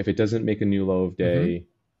 So if it doesn't make a new low of Mm-hmm. day,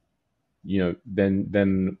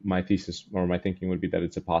 then my thesis or my thinking would be that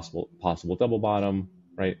it's a possible double bottom,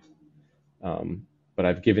 right? Um, but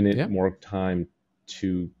I've given it Yeah. more time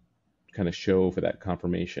to kind of show for that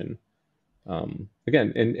confirmation.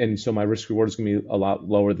 Again, and so my risk reward is going to be a lot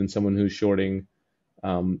lower than someone who's shorting,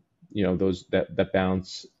 those that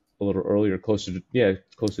bounce a little earlier, closer to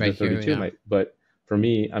Right here. 32. Yeah. But for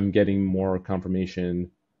me, I'm getting more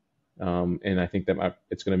confirmation, and I think that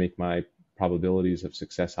it's going to make my probabilities of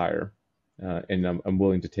success higher, and I'm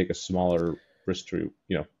willing to take a smaller risk to,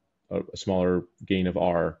 a smaller gain of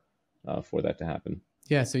R, for that to happen.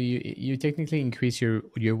 Yeah. So you technically increase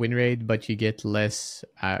your win rate, but you get less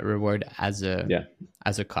reward Yeah,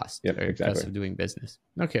 as a cost yep, or cost exactly. of doing business.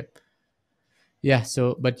 Okay. Yeah.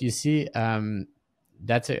 So, but you see,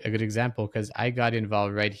 that's a good example because I got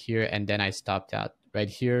involved right here and then I stopped out right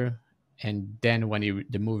here, and then when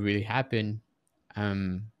the move really happened,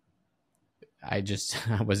 um, I just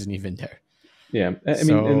I wasn't even there. Yeah, I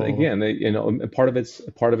mean, and So again, part of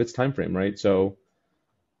its time frame, right? So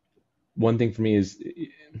one thing for me is,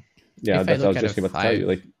 yeah, if I that's what I look was at a just about to tell you. five,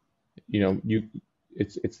 Like, you oh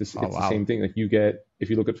it's the wow, same thing. Like, you get, if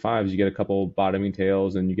you look at fives, you get a couple bottoming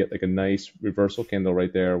tails, and you get like a nice reversal candle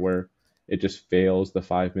right there where it just fails the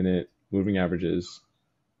 5 minute moving averages.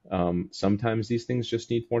 Sometimes these things just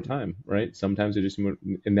need more time, right? Sometimes they just,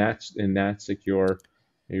 and that's like you're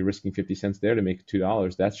risking 50 cents there to make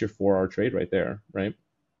 $2. That's your 4 hour trade right there, right?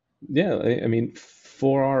 Yeah, I mean,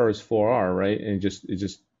 4R is 4R, right? And it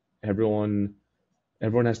just everyone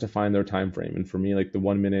has to find their time frame. And for me, like the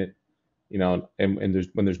 1 minute, and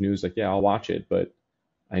when there's news, like, yeah, I'll watch it, but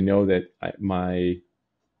I know that my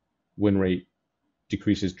win rate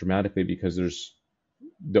decreases dramatically because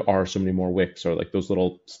there are so many more wicks, or like those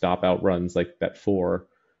little stop out runs like that four.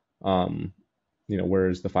 Um,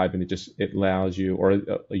 whereas the 5 minute, just it allows you, or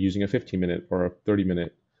using a 15 minute or a 30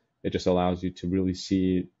 minute, it just allows you to really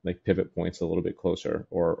see like pivot points a little bit closer,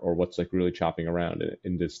 or what's like really chopping around,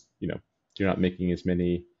 and just, you're not making as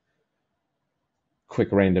many quick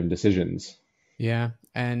random decisions. yeah,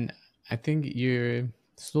 and I think you're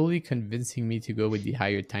slowly convincing me to go with the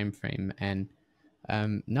higher time frame, and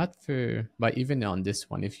not for, but even on this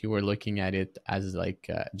one, if you were looking at it as like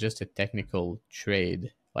just a technical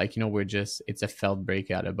trade, like we're just it's a felt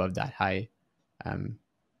breakout above that high, um,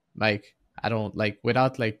 like I don't like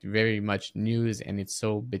without like very much news and it's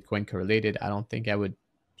so Bitcoin correlated, I don't think I would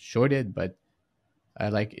short it, but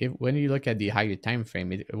like if when you look at the higher time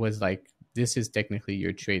frame, it was like this is technically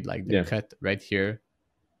your trade, like the Yeah, cut right here,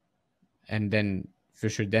 and then for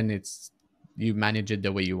sure then it's you manage it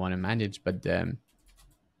the way you want to manage, but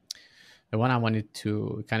the one I wanted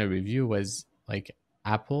to kind of review was like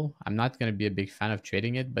Apple. I'm not going to be a big fan of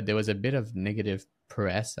trading it, but there was a bit of negative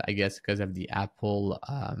press, I guess, because of the Apple.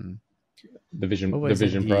 What the was it?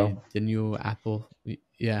 Vision The Pro. the new Apple.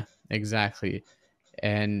 Yeah, exactly.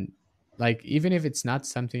 And like even if it's not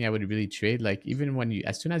something I would really trade, like even when you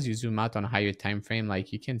as soon as you zoom out on a higher time frame,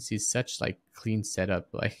 like you can see such like clean setup,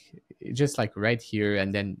 like just like right here,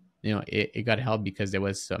 and then it got help because there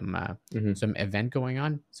was Hmm. some event going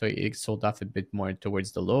on, so it sold off a bit more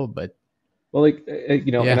towards the low, but Well, like, and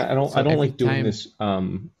yeah, I so don't every like doing time this.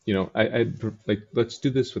 Like, let's do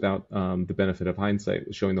this without the benefit of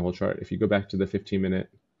hindsight, showing the whole chart. If you go back to the 15 minute,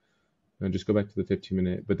 just go back to the 15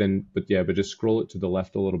 minute, but just scroll it to the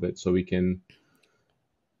left a little bit so we can.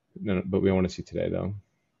 No, but we want to see today though.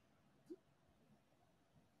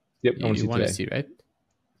 Yep, I want to you see want to today. see, right?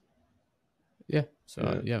 Yeah, so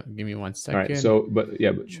Uh, yeah, give me one all right. second, So, but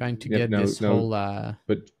yeah, but trying to yep, get this no. whole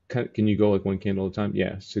But can you go like one candle at a time?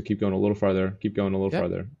 Yeah. So keep going a little farther. Keep going a little yeah.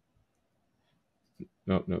 farther.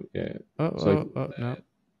 No, no, yeah. Oh, So like, no.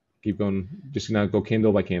 keep going. Just now go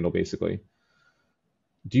candle by candle, basically.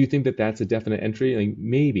 Do you think that that's a definite entry? Like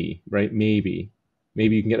maybe, right? Maybe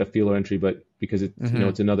you can get a feeler entry, but because it's Mm-hmm.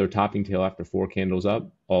 it's another topping tail after four candles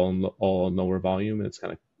up, all lower volume, and it's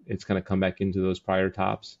kind of come back into those prior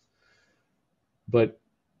tops. But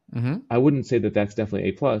Mm-hmm. I wouldn't say that that's definitely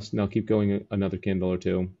A plus. Now keep going another candle or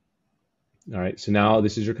two. All right, so now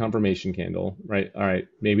this is your confirmation candle, right? All right,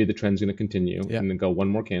 maybe the trend's going to continue, Yeah. and then go one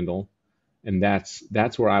more candle, and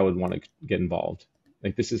that's where I would want to get involved.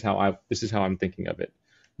 Like this is how I'm thinking of it.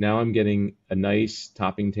 Now I'm getting a nice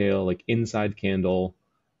topping tail, like inside candle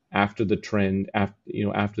after the trend,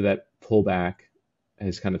 after that pullback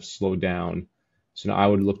has kind of slowed down. So now I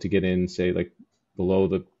would look to get in, say like below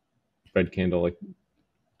the red candle, like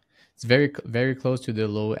It's very close to the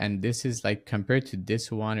low, and this is like compared to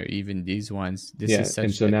this one or even these ones. This is yeah.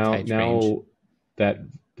 And such so a now tight range. now that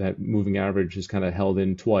that moving average is kind of held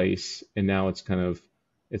in twice, and now it's kind of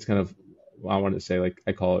I want to say like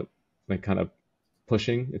I call it like kind of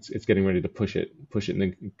pushing. It's getting ready to push it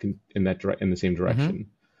in the same Mm-hmm. direction.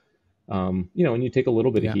 And you take a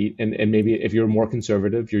little bit of Yeah. heat, and maybe if you're more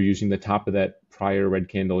conservative, you're using the top of that prior red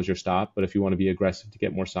candle as your stop. But if you want to be aggressive to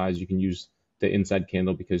get more size, you can use the inside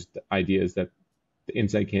candle, because the idea is that the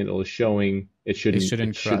inside candle is showing it It shouldn't it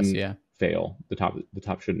shouldn't cross. shouldn't Yeah. fail. The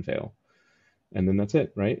top shouldn't fail, and then that's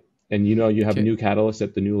it, right? And you have a Okay. new catalyst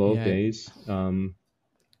at the new low of Yeah. days.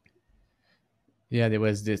 Yeah. There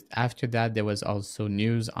was this. After that, there was also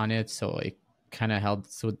news on it, so it kind of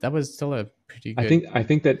helped. So that was still a pretty I good. think I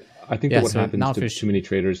think that I think that Yeah. what So happens now to for too many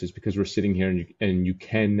traders is because we're sitting here, and you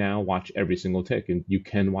can now watch every single tick, and you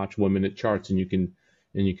can watch 1 minute charts, and you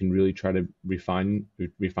can really try to refine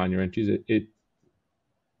your entries. It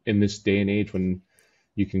in this day and age when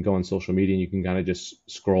you can go on social media and you can kind of just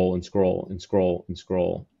scroll and scroll and scroll and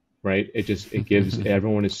scroll, right? It gives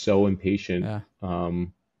everyone is so impatient, yeah.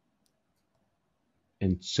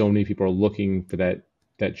 and so many people are looking for that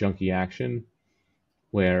junky action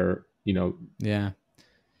where Yeah.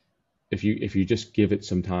 if you just give it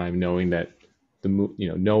some time, knowing that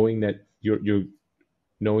knowing that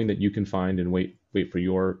knowing that you can find and wait for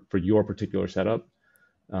your particular setup,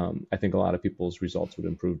 I think a lot of people's results would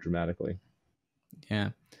improve dramatically. Yeah.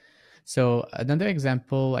 So another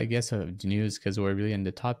example, I guess, of the news, because we're really on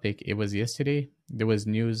the topic. It was yesterday. There was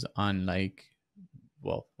news on like,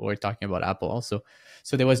 well, we're talking about Apple also.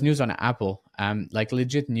 So there was news on Apple, like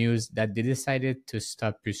legit news that they decided to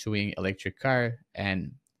stop pursuing electric car.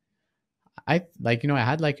 And I like, I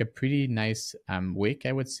had like a pretty nice week,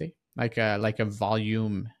 I would say, like a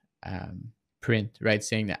volume print, right,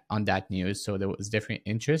 saying that on that news. So there was different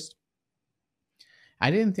interest. I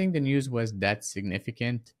didn't think the news was that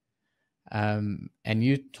significant. And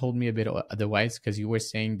you told me a bit otherwise, because you were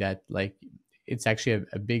saying that like it's actually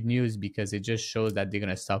a big news because it just shows that they're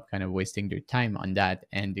gonna stop kind of wasting their time on that,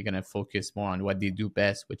 and they're gonna focus more on what they do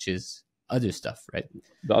best, which is other stuff, right?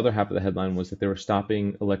 The other half of the headline was that they were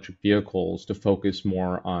stopping electric vehicles to focus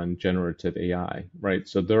more on generative AI, right?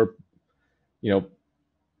 So you know,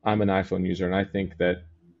 I'm an iPhone user, and I think that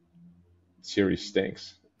Siri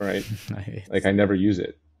stinks, right? Like I never use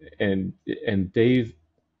it, and and they've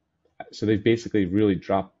basically really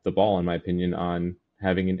dropped the ball, in my opinion, on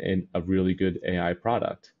having a really good AI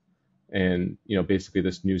product. And basically,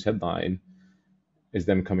 this news headline is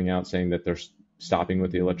them coming out saying that they're stopping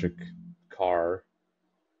with the electric car,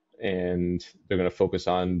 and they're going to focus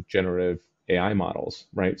on generative AI models,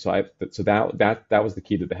 right? So that was the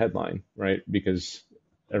key to the headline, right? Because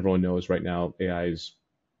everyone knows right now AI is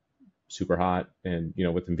super hot, and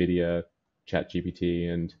with NVIDIA, ChatGPT,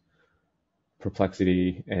 and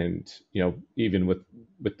Perplexity, and even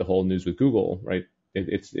with the whole news with Google, right?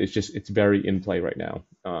 It's very in play right now.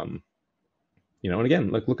 And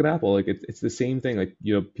again, like look at Apple, like it's the same thing. Like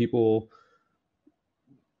people,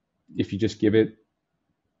 if you just give it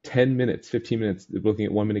 10 minutes, 15 minutes looking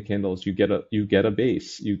at 1 minute candles, you get a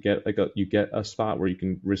base, you get a spot where you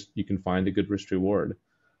can find a good risk reward.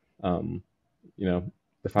 Um, you know,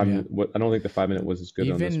 the five Yeah. minute, I don't think the 5 minute was as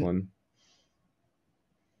good on this Even one.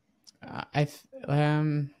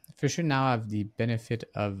 for sure now I have the benefit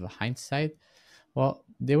of hindsight. Well,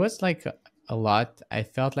 there was like a lot. I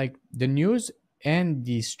felt like the news and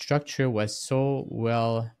the structure was so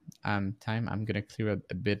well timed. I'm gonna clear up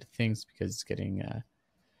a bit of things because it's getting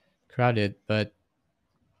crowded. But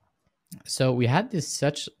so we had this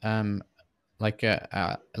such like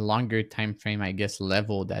a longer time frame, I guess,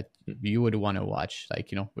 level that you would want to watch.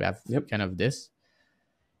 Like we have Yep. kind of this,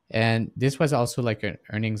 and this was also like an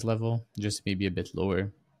earnings level, just maybe a bit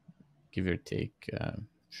lower, give or take.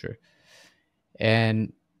 Sure.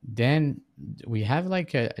 And then we have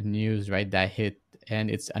like a news, right, that hit and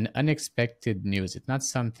it's an unexpected news. It's not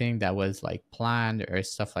something that was like planned or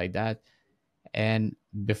stuff like that. And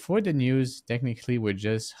before the news, technically, we're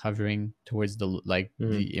just hovering towards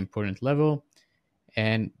Mm-hmm. the important level.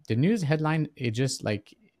 And the news headline, it just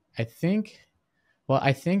like, I think,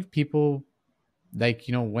 I think people, like,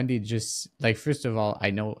 when they just like, first of all, I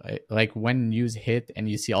know, like, when news hit and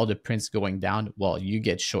you see all the prints going down, well, you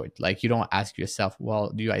get short. Like, you don't ask yourself,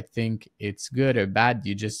 well, do I think it's good or bad?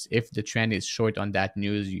 You just, if the trend is short on that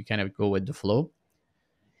news, you kind of go with the flow.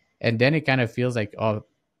 And then it kind of feels like, oh,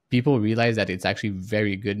 people realize that it's actually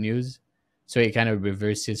very good news, so it kind of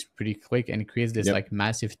reverses pretty quick and creates this Yep. like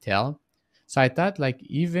massive tail. So I thought, like,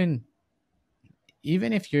 even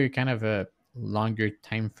if you're kind of a longer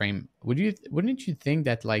time frame, wouldn't you think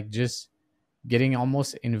that, like, just getting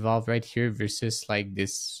almost involved right here versus like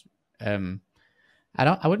this, um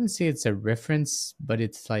I wouldn't say it's a reference, but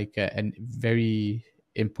it's like a very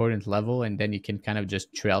important level, and then you can kind of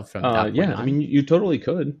just trail from that point Yeah, I on. mean, you totally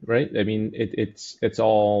could, right? I mean, it's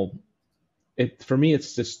all it for me.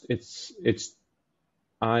 It's just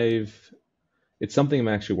I've it's something I'm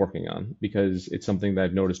actually working on because it's something that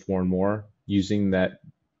I've noticed more and more using that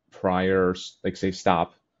prior, like say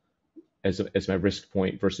stop as my risk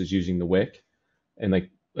point versus using the wick and like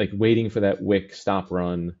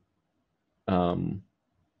um,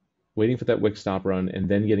 waiting for that wick stop run and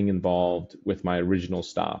then getting involved with my original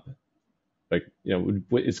stop. Like,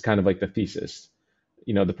 it's kind of like the thesis.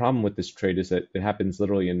 The problem with this trade is that it happens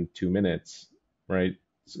literally in 2 minutes, right?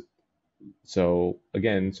 So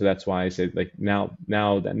again, so that's why I said, like, now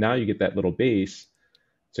you get that little base.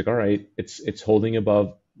 It's like, all right, it's holding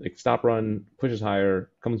above, like, stop run, pushes higher,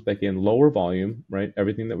 comes back in, lower volume, right?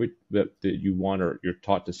 Everything that you want or you're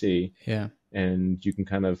taught to see, Yeah. and you can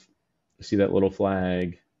kind of see that little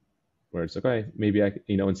flag where it's like, okay, maybe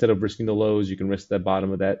instead of risking the lows, you can risk the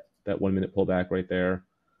bottom of that 1 minute pullback right there,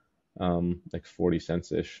 like 40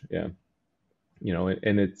 cents ish, yeah.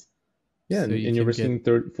 And it's yeah, So you and you're can get, risking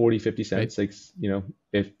 30, 40, 50 right. cents. Like,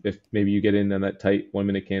 if maybe you get in on that tight 1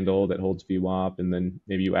 minute candle that holds VWAP, and then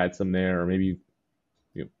maybe you add some there, or maybe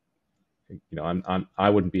I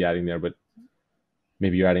wouldn't be adding there, but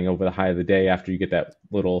maybe you're adding over the high of the day after you get that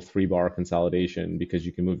little 3 bar consolidation because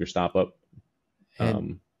you can move your stop up. And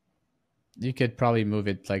Um, you could probably move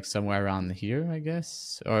it like somewhere around here, I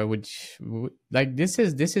guess. Or like, this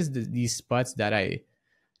is these spots that I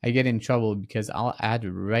get in trouble, because I'll add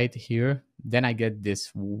right here, then I get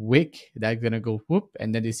this wick that's gonna go whoop,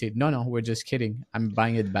 and then they say, no, no, we're just kidding, I'm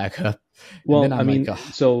buying it back up. And then well, I I'm like, mean, oh.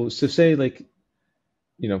 so say, like,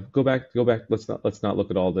 go back. Let's not look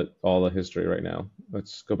at all the history right now.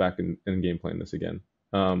 Let's go back and game plan this again.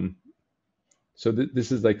 Um, so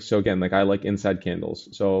this is like, so again, like, I like inside candles.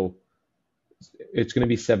 So it's going to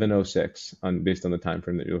be 706 based on the time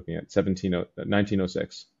frame that you're looking at,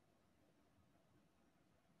 1906.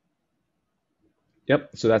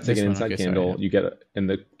 Yep. So that's like This an one, inside okay, sorry, candle. yep. And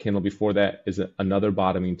the candle before that is another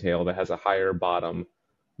bottoming tail that has a higher bottom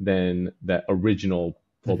than that original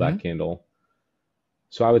Mm-hmm. pullback candle.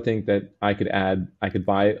 So I would think that I could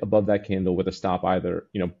buy above that candle with a stop, either,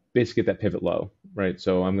 basically at that pivot low, right?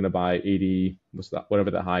 So I'm going to buy 80,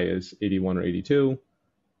 whatever the high is, 81 or 82.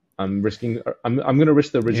 I'm going to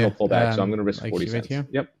risk the original Yeah, pullback. So I'm going to risk like 40 right cents. here.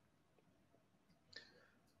 Yep.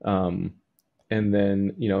 Um, and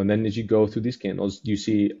then as you go through these candles, you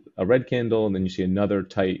see a red candle, and then you see another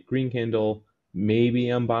tight green candle. Maybe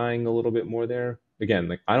I'm buying a little bit more there. Again,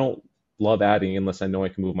 like, I don't love adding unless I know I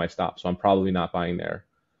can move my stop. So I'm probably not buying there.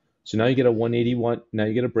 So now you get a 181. Now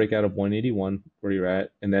you get a breakout of 181 where you're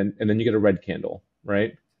at, and then you get a red candle,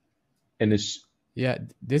 right? And this, Yeah,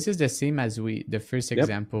 this is the same as the first yep,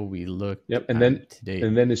 example we looked yep, and then today.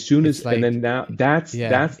 and then as soon as It's and then like, now yeah,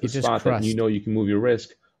 that's the it just spot that crossed. you can move your risk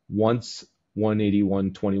once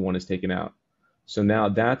 181.21 is taken out. So now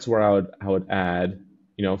that's where I would add.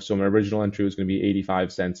 So my original entry was going to be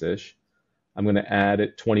 85 cents ish. I'm going to add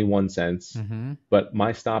it 21 cents, Mm-hmm. but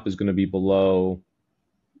my stop is going to be below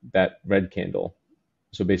that red candle.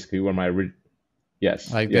 So basically, where my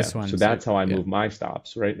yes, Like yeah. this So one. So that's how I yeah. move my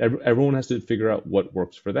stops, right? Everyone has to figure out what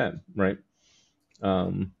works for them, right?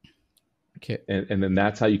 Um, Okay. and then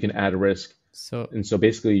that's how you can add a risk. So And so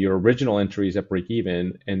basically, your original entry is at break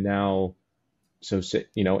even, and now,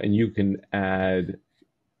 and you can add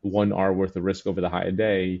 1 R worth of risk over the high a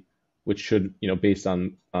day, which should, based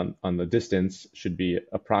on the distance, should be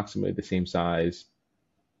approximately the same size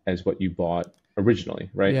as what you bought originally,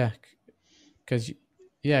 right? yeah, because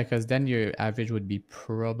because then your average would be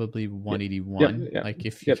probably Yeah, yep, 181. yeah, Like,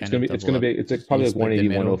 if you yep. It's kind of gonna be double up, it's like you probably like split the 180,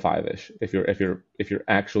 middle. 105 ish if you're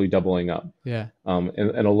actually doubling up, Yeah. and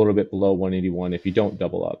a little bit below 181 if you don't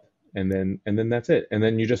double up. and then that's it. And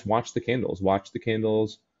then you just watch the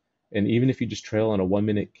candles, and even if you just trail on a 1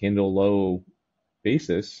 minute candle low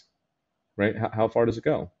basis, right? How far does it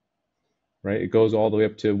go? Right? It goes all the way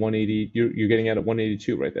up to 180. You're getting at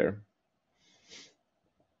 182 right there,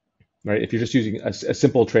 right? If you're just using a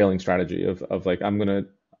simple trailing strategy of like I'm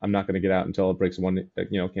not gonna get out until it breaks one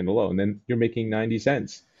candle low, and then you're making 90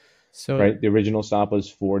 cents, So right? The original stop was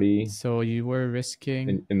 40, so you were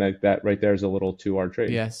risking, and that right there is a little 2 hour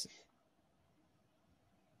trade. yes,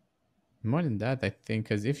 more than that, I think,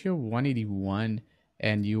 because if you're 181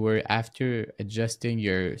 and you were after adjusting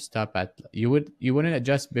your stop at, you wouldn't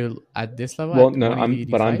adjust bill at this level Well, at no, I'm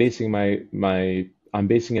 180.85. basing I'm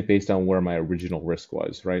basing it based on where my original risk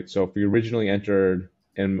was, right? So if we originally entered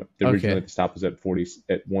and originally Okay. the stop was at 40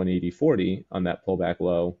 at 180.40 on that pullback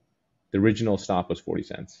low, the original stop was 40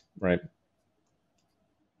 cents, right?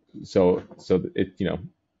 So it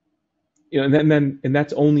and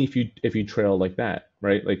that's only if you trail like that,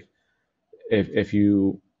 right? Like if if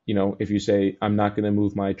you say I'm not going to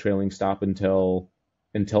move my trailing stop until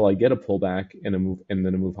I get a pullback and a move and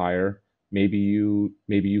then a move higher, maybe you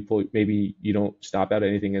don't stop out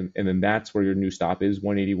anything, and then that's where your new stop is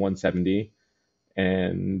 180 170,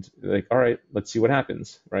 and like all right, let's see what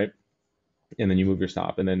happens, right? And then you move your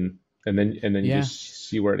stop, and then you Yeah. just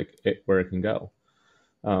see where it can go.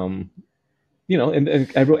 um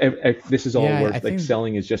this is all Yeah, where I like think,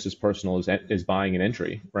 selling is just as personal as buying an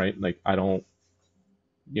entry, right? Like I don't,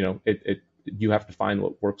 it you have to find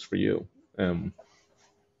what works for you, um,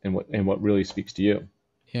 and what really speaks to you.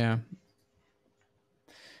 yeah.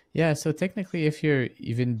 Yeah, so technically, if you're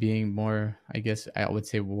even being more, I guess I would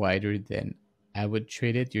say wider than I would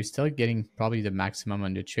trade it, you're still getting probably the maximum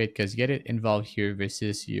on the trade because you get it involved here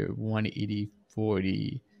versus your 180,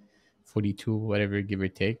 40, 42, whatever, give or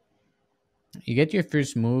take. You get your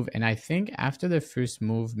first move, and I think after the first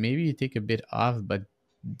move, maybe you take a bit off, but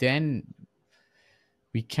then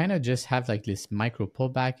we kind of just have like this micro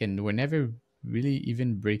pullback, and we're never really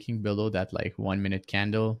even breaking below that like 1 minute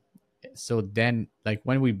candle. So then, like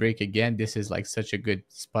when we break again, this is like such a good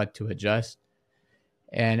spot to adjust.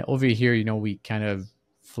 And over here, we kind of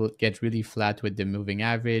get really flat with the moving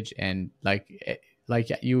average, and like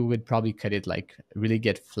you would probably cut it like really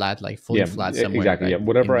get flat, like fully Yeah, flat somewhere exactly. Yeah, like in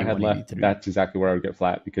whatever I the had left, 183. that's exactly where I would get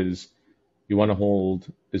flat because you want to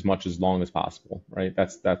hold as much as long as possible, right?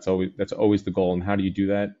 That's always the goal. And how do you do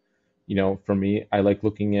that? For me, I like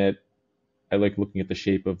looking at the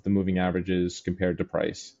shape of the moving averages compared to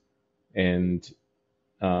price, and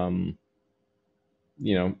um,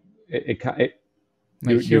 you know, it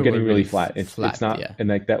Like you're here, we're getting really really flat. It's flat. not, Yeah. and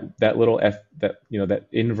like that little that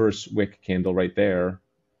inverse wick candle right there.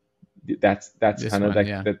 That's This kind of one. that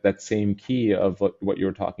Yeah. that same key of what you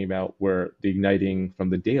were talking about, where the igniting from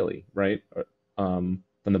the daily, right, from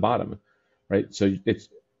the bottom, right. So it's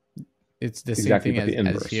It's the same exactly, thing but the as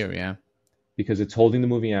inverse, here. Yeah. because it's holding the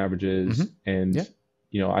moving Mm-hmm. averages, and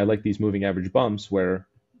Yeah. I like these moving average bumps where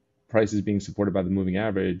price is being supported by the moving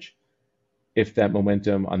average. If that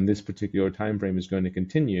momentum on this particular time frame is going to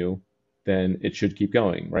continue, then it should keep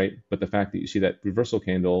going, right? But the fact that you see that reversal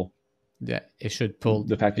candle, Yeah. It should pull.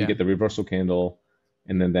 the fact that you Yeah. get the reversal candle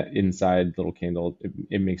and then that inside little candle,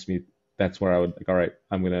 it makes me, that's where I would like, all right,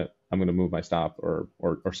 I'm gonna move my stop, or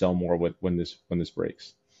sell more when this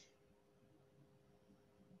breaks.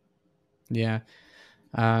 Yeah.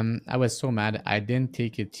 I was so mad. I didn't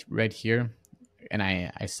take it right here, and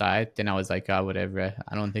I saw it. Then I was like, oh, whatever.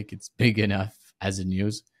 I don't think it's big enough as a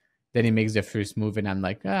news. Then he makes the first move, and I'm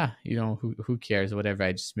like, who cares? Whatever.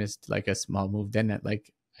 I just missed like a small move. Then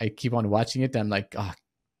like I keep on watching it. I'm like, oh,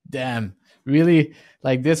 damn, really?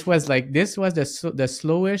 Like this was the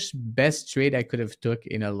slowest best trade I could have took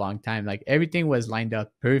in a long time. Like everything was lined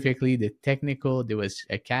up perfectly. The technical, there was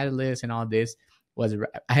a catalyst, and all this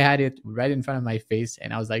I had it right in front of my face,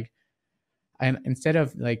 and I was like, and instead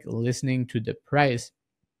of like listening to the price,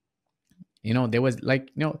 there was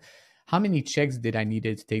like, how many checks did I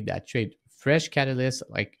needed to take that trade? Fresh catalyst,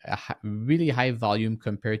 like a really high volume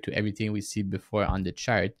compared to everything we see before on the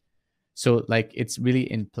chart. So like it's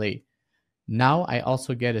really in play. Now I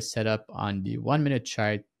also get a setup on the 1 minute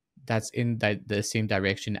chart that's in the same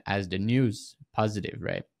direction as the news, positive,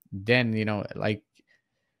 right? Then like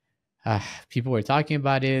people were talking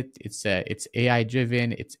about it. It's AI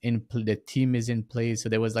driven. The team is in place. So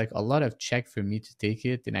there was like a lot of check for me to take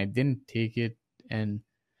it, and I didn't take it, and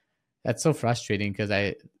that's so frustrating because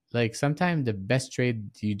I like sometimes the best trade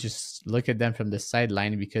you just look at them from the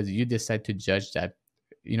sideline because you decide to judge that.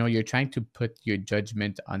 You're trying to put your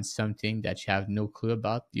judgment on something that you have no clue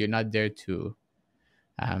about. You're not there to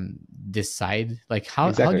um, decide? Like, how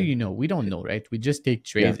do Exactly. you know? We don't know, right? We just take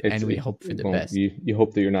Yeah, trades and we hope for the well, best. you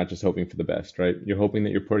hope that you're not just hoping for the best, right? You're hoping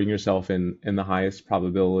that you're putting yourself in the highest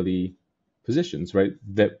probability positions, right?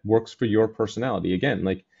 That works for your personality. Again,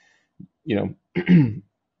 like, you know,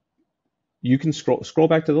 you can scroll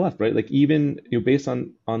back to the left, right? Like, even, based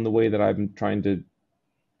on the way that I'm trying to,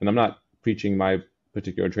 and I'm not preaching my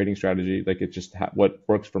particular trading strategy, like, it's just what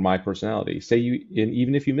works for my personality. Say you, and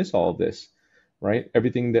even if you miss all of this, right?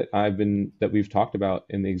 Everything that we've talked about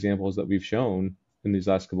in the examples that we've shown in these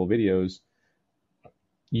last couple of videos,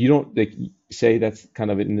 you don't, like, say that's kind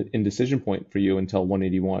of an indecision point for you until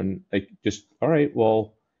 181. Like, just, all right,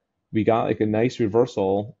 well, we got like a nice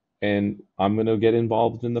reversal, and I'm going to get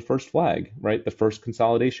involved in the first flag, right? The first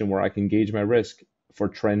consolidation where I can gauge my risk for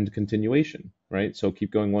trend continuation, right? So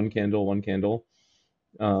keep going, one candle,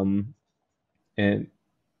 um, and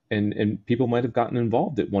and people might have gotten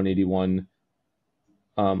involved at 181,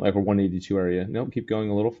 like a 182 area. No, keep going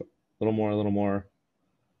a little more, a little more,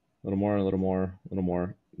 a little more, a little more, a little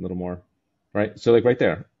more, a little more, right? So like right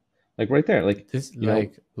there, like, This, you know,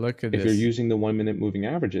 like, look at if you're this. using the 1 minute moving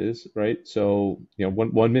averages, right? So,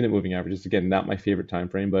 one minute moving averages, again, not my favorite time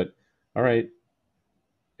frame, but all right,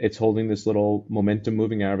 it's holding this little momentum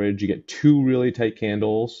moving average. You get two really tight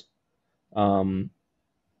candles. Um,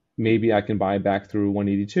 Maybe I can buy back through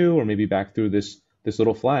 182, or maybe back through this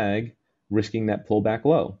little flag, risking that pullback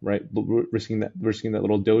low, right? Risking that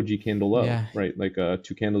little doji candle low, Yeah, right? Like,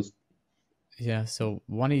 two candles, yeah. So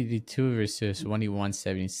 182 versus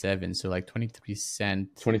 2177. So like 23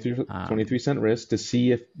 cent. 23, Um, 23 cent risk to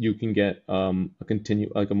see if you can get a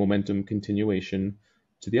momentum continuation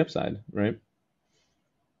to the upside, right?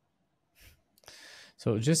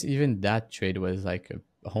 so just even that trade was like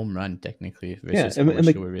a home run technically Yeah, versus how and much you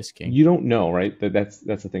like, were risking. you don't know, right? That's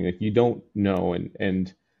the thing. Like, you don't know,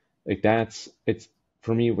 and like, it's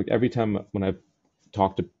for me, like, every time when I've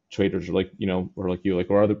talked to traders, or like, or like you, like,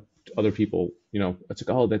 or other people, it's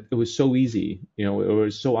like, oh, that it was so easy, it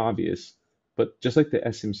was so obvious. But just like the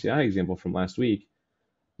SMCI example from last week,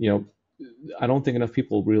 you know, I don't think enough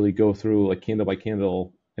people really go through, like, candle by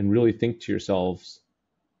candle, and really think to yourselves,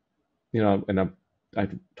 and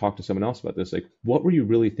I've talked to someone else about this, like, what were you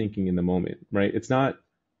really thinking in the moment, right? It's not,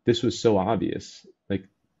 this was so obvious. Like,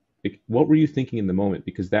 what were you thinking in the moment?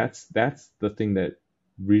 Because that's the thing that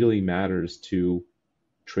really matters to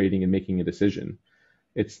trading and making a decision.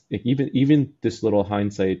 It's like, even this little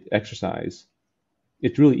hindsight exercise,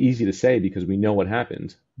 it's really easy to say because we know what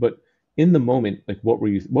happened. But in the moment, like, what were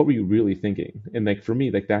you really thinking? And like, for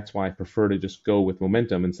me, like, that's why I prefer to just go with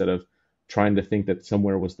momentum instead of trying to think that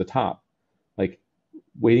somewhere was the top. Like,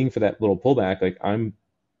 waiting for that little pullback, like, I'm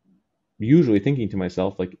usually thinking to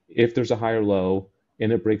myself, like, if there's a higher low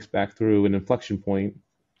and it breaks back through an inflection point,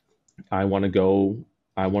 I want to go,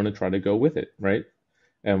 I want to try to go with it, right?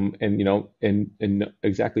 And and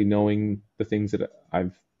exactly knowing the things that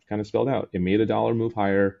I've kind of spelled out. It made a dollar move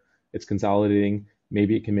higher. It's consolidating.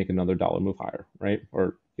 Maybe it can make another dollar move higher, right?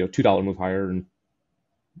 Or, $2 move higher, and,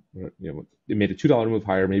 it made a $2 move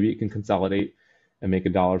higher. Maybe it can consolidate and make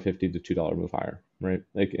 $1.50 to $2 move higher, right?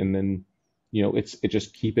 Like, and then, it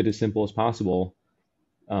just keep it as simple as possible,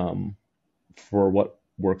 um, for what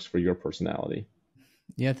works for your personality.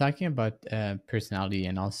 Yeah, talking about personality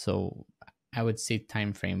and also I would say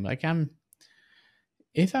time frame. Like,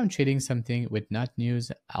 if I'm trading something with not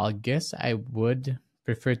news, I'll guess I would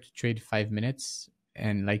prefer to trade 5 minutes,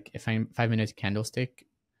 and like if I'm 5 minute candlestick.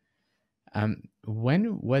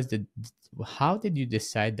 When was the how did you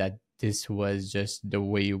decide that this was just the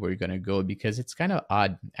way you were gonna go? Because it's kind of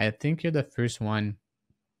odd. I think you're the first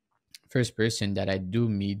person that I do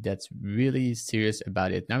meet that's really serious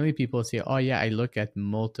about it. Normally people say, "Oh yeah, I look at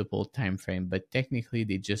multiple time frame," but technically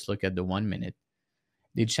they just look at the 1 minute.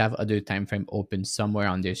 They just have other time frame open somewhere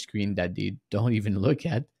on their screen that they don't even look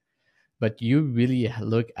at. But you really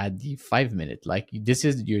look at the 5 minute. Like, this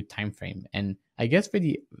is your time frame, and I guess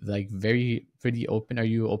pretty like very pretty open. Are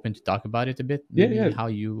you open to talk about it a bit? Yeah, Maybe yeah, how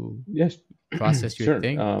you yes, process your sure.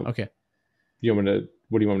 thing. Okay. You want me to?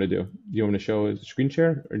 What do you want me to do? Do you want me to show a screen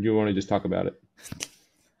share, or do you want to just talk about it?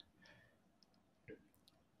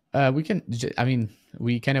 We can. I mean,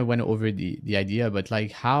 we kind of went over the idea, but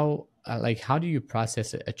like how do you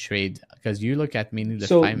process a trade? Because you look at mainly the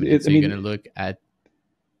So, 5 minutes, I so you're mean, gonna look at.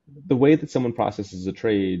 the way that someone processes a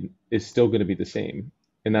trade is still going to be the same,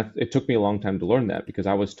 and that it took me a long time to learn that, because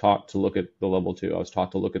I was taught to look at the level two. I was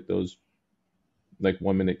taught to look at those, like,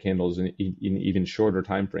 1 minute candles in even shorter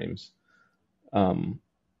time frames. Um,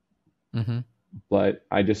 Mhm. but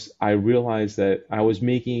I realized that I was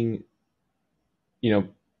making, you know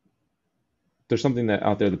there's something that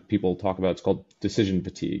out there that people talk about. It's called decision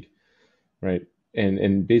fatigue, right?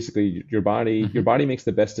 And basically your Mm-hmm. body makes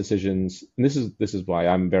the best decisions. And this is why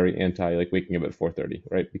I'm very anti like waking up at 4:30,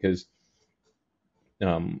 right? Because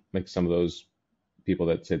like some of those people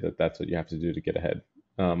that say that that's what you have to do to get ahead.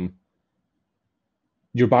 Um,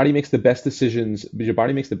 your body makes the best decisions, but your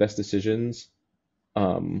body makes the best decisions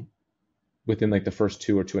um, within like the first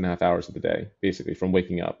 2 or 2.5 hours of the day, basically from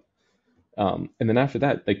waking up. And then after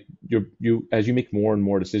that, like you as you make more and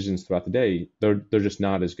more decisions throughout the day, they're just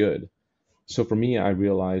not as good. So for me, I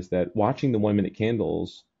realized that watching the 1 minute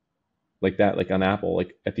candles like that, like on Apple,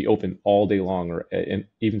 like at the open all day long, or and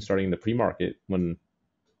even starting in the pre-market when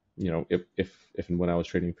if and when I was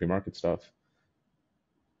trading pre-market stuff,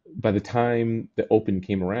 by the time the open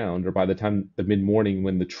came around, or by the time the mid morning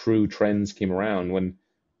when the true trends came around, when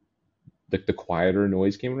the quieter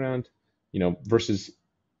noise came around, versus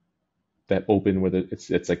that open where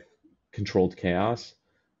it's like controlled chaos,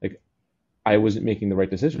 like I wasn't making the right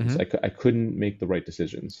decisions. Mm-hmm. I couldn't make the right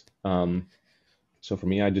decisions. So for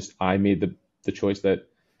me, I made the choice that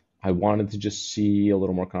I wanted to just see a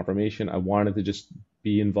little more confirmation. I wanted to just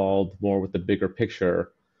be involved more with the bigger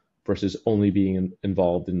picture versus only being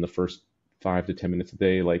involved in the first 5 to 10 minutes a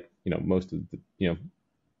day, like most of the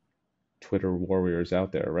Twitter warriors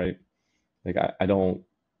out there, right? Like I don't,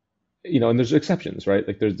 and there's exceptions, right?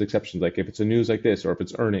 Like there's exceptions, like if it's a news like this or if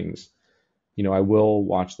it's earnings, I will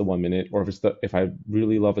watch the 1 minute, or if I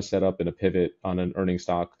really love a setup and a pivot on an earning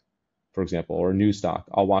stock, for example, or a news stock,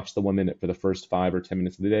 I'll watch the 1 minute for the first 5 or 10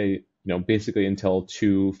 minutes of the day, basically until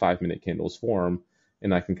two 5 minute candles form,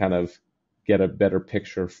 and I can kind of get a better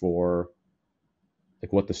picture for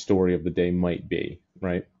like what the story of the day might be,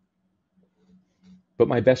 right? But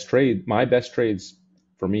my best trades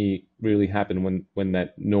for me really happen when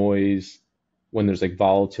that noise, when there's like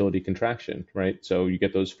volatility contraction, right? So you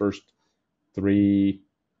get those first three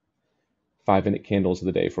 5 minute candles of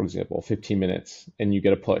the day, for example, 15 minutes, and you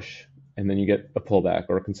get a push, and then you get a pullback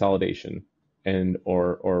or a consolidation, and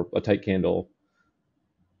or a tight candle,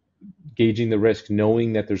 gauging the risk,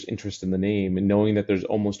 knowing that there's interest in the name, and knowing that there's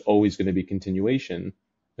almost always going to be continuation.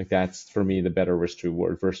 Like that's for me the better risk to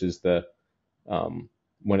reward versus the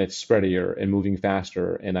when it's spreadier and moving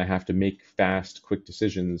faster, and I have to make fast, quick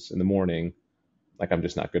decisions in the morning. Like I'm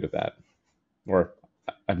just not good at that, or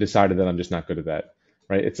I've decided that I'm just not good at that.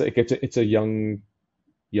 Right? It's like it's a young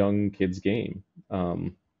kids game.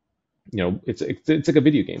 It's like a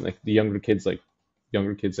video game. Like the younger kids like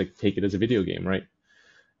take it as a video game, right?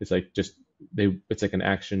 It's like just it's like an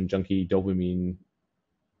action junkie dopamine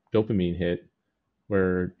hit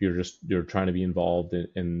where you're trying to be involved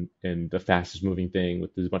in the fastest moving thing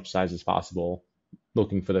with as much size as possible,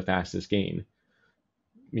 looking for the fastest gain.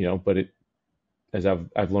 But as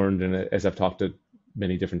I've learned, and as I've talked to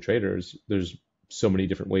many different traders, there's so many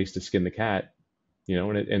different ways to skin the cat,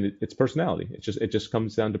 it's personality. It just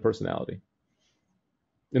comes down to personality.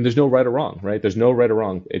 And there's no right or wrong, right? There's no right or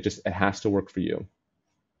wrong. It has to work for you.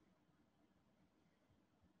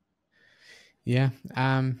 Yeah.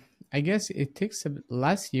 I guess it takes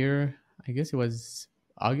last year. I guess it was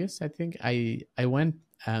August. I think I went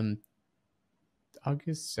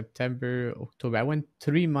August, September, October. I went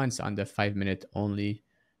 3 months on the 5 minute only,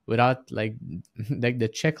 without like like the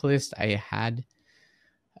checklist I had.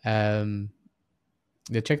 Um,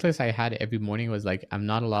 the checklist I had every morning was like I'm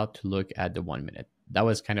not allowed to look at the 1 minute. That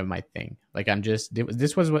was kind of my thing. Like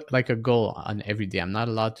this was like a goal on every day. I'm not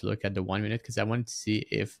allowed to look at the 1 minute because I wanted to see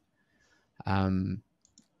if um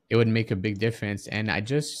it would make a big difference. And I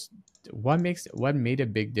just what made a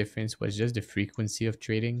big difference was just the frequency of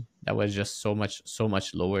trading. That was just so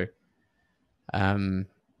much lower. Um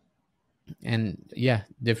and yeah,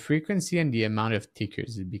 the frequency and the amount of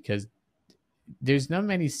tickers, because there's not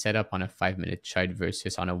many setup on a 5 minute chart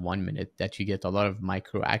versus on a 1 minute that you get a lot of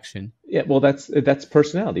micro action. Yeah, well, that's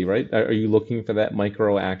personality, right? Are you looking for that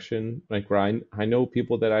micro action? Like Ryan, I know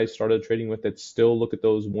people that I started trading with that still look at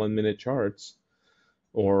those 1 minute charts,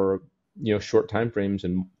 or short time frames,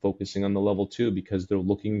 and focusing on the level two because they're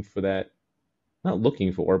looking for that, not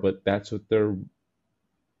looking for, but that's what their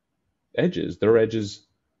edges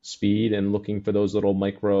speed, and looking for those little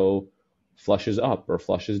micro flushes up or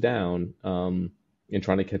flushes down, and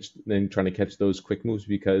trying to catch those quick moves,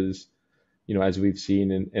 because as we've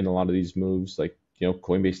seen in a lot of these moves, like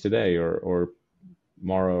Coinbase today, or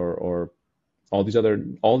Mara, or all these other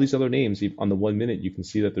names on the 1 minute, you can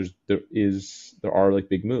see that there are like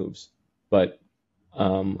big moves. But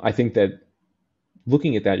I think that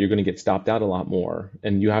looking at that, you're going to get stopped out a lot more,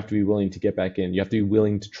 and you have to be willing to get back in. You have to be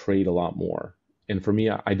willing to trade a lot more. And for me,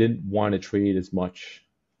 I didn't want to trade as much.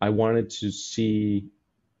 I wanted to see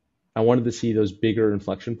I wanted to see those bigger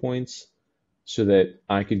inflection points so that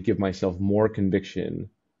I could give myself more conviction,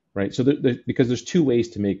 right? So because there's two ways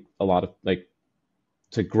to make a lot of like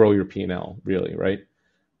to grow your P&L really, right?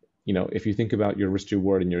 If you think about your risk to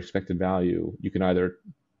reward and your expected value, you can either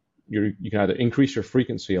increase your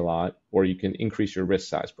frequency a lot or you can increase your risk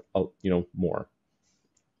size, more,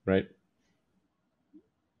 right?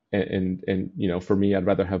 And for me, I'd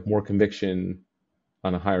rather have more conviction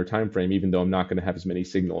on a higher time frame, even though I'm not going to have as many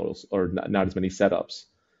signals or not as many setups.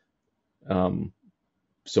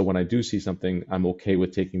 So when I do see something, I'm okay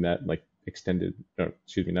with taking that like extended, or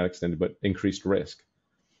excuse me, not extended, but increased risk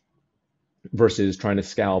versus trying to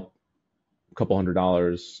scalp a couple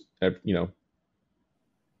 $100,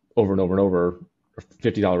 over and over and over, or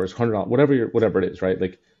 $50, $100, whatever it is, right?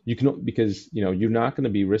 Like you can, because you're not going to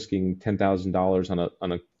be risking $10,000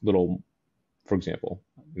 on a little, for example,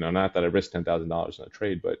 not that I risk $10,000 on a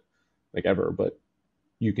trade, but like ever, but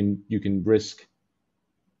you can risk,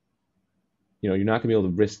 you're not going to be able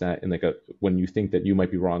to risk that in like when you think that you might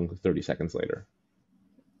be wrong 30 seconds later.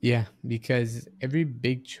 Yeah, because every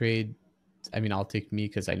big trade, I mean, I'll take me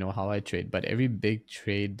because I know how I trade, but every big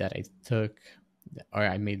trade that I took or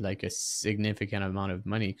I made like a significant amount of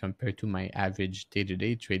money compared to my average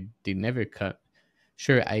day-to-day trade, they never cut.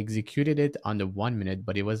 Sure, I executed it on the 1 minute,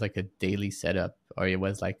 but it was like a daily setup or it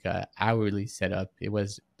was like a hourly setup. It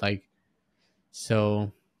was like,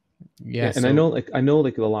 so yeah, Yeah, and I know so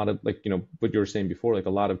like a lot of like what you were saying before, like a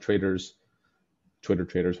lot of traders, Twitter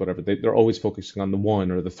traders, whatever, they're always focusing on the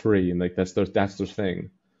one or the three, and like that's their thing.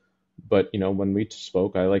 But when we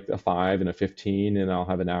spoke, I like a 5 and a 15, and I'll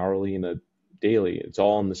have an hourly and a daily. It's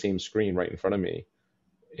all on the same screen right in front of me.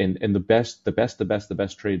 And the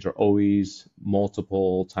best trades are always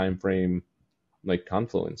multiple time frame like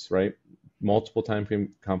confluence, right? Multiple time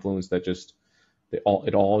frame confluence that just it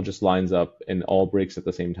all just lines up and all breaks at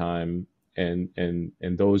the same time, and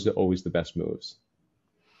those are always the best moves.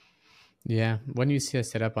 yeah, when you see a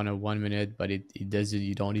setup on a 1 minute, but it does it,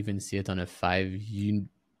 you don't even see it on a five. You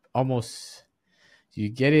almost you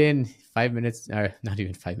get in 5 minutes, or not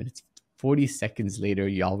even 5 minutes, 40 seconds later,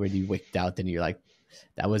 you already wicked out, and you're like,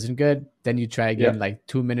 that wasn't good. Then you try Yeah, again like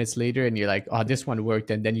 2 minutes later, and you're like, oh, this one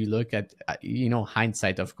worked. And then you look at,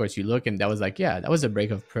 hindsight, of course, you look, and that was like, yeah, that was a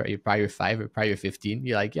break of prior 5 or prior 15.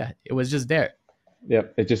 You're like, yeah, it was just there. yeah.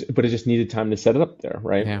 But it just needed time to set it up there,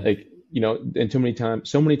 right? Yeah. Like and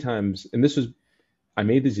so many times, and this was I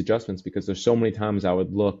made these adjustments because there's so many times I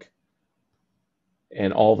would look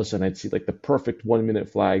and all of a sudden I'd see like the perfect 1 minute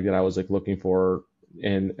flag that I was like looking for,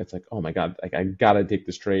 and it's like, oh my god, like I gotta take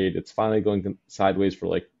this trade. It's finally going sideways for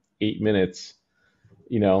like 8 minutes,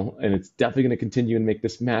 and it's definitely going to continue and make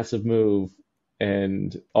this massive move,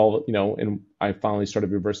 and and I finally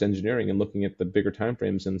started reverse engineering and looking at the bigger time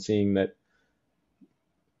frames and seeing that,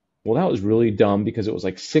 well, that was really dumb because it was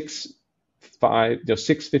like six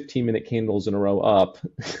 15-minute candles in a row up.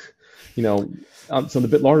 you know, so the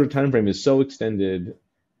bit larger time frame is so extended,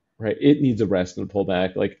 right? It needs a rest and a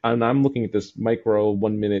pullback. Like I'm looking at this micro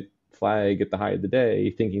 1 minute flag at the high of the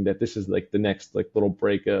day, thinking that this is like the next like little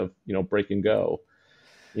break of break and go.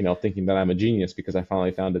 Thinking that I'm a genius because I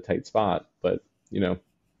finally found a tight spot. But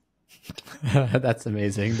That's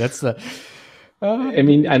amazing. That's the, uh, I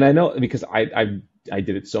mean, and I know because I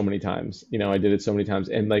did it so many times. I did it so many times,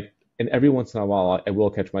 and like, and every once in a while I will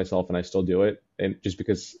catch myself and I still do it, and just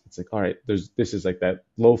because it's like, all right, this is like that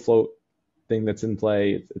low float thing that's in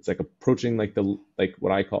play. It's like approaching like like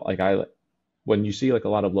what I call like when you see like a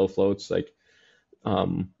lot of low floats, like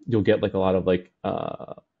you'll get like a lot of like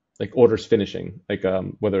orders finishing, like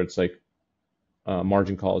whether it's like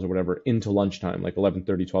margin calls or whatever into lunchtime, like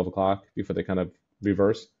 11:30, 12 o'clock before they kind of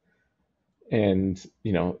reverse. And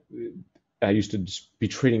I used to just be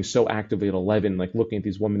trading so actively at 11, like looking at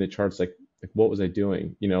these 1 minute charts, like what was I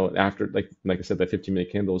doing? After like I said, that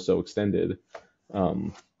 15-minute candle is so extended.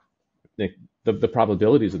 Um, like the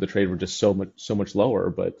probabilities of the trade were just so much lower,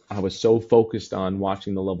 but I was so focused on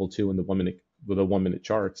watching the level two and the 1 minute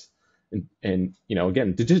charts, and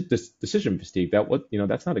again, this decision fatigue,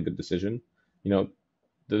 that's not a good decision. You know,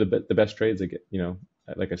 the best trades I get,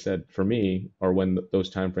 like I said, for me, are when those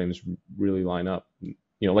time frames really line up.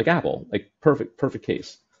 Like Apple, like perfect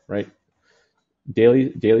case, right?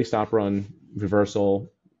 Daily stop run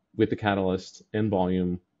reversal with the catalyst and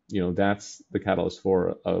volume. That's the catalyst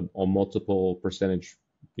for a multiple percentage,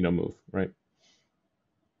 move, right?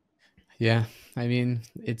 yeah. I mean,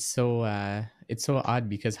 it's so odd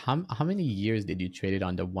because how many years did you trade it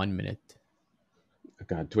on the 1 minute?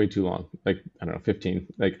 God, it's way too long. Like, I don't know, 15.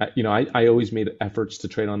 Like, I always made efforts to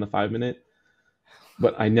trade on the 5 minute,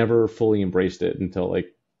 but I never fully embraced it until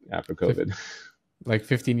like after COVID. Like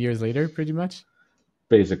 15 years later, pretty much.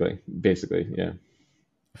 Basically, yeah.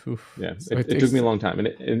 Oof. Yeah, So it, it it took me takes. a long time, and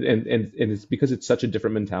it's because it's such a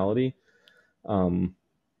different mentality. Um,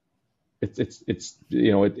 it's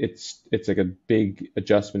it's like a big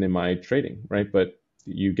adjustment in my trading, right? But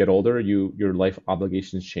you get older, your life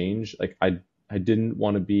obligations change. Like I didn't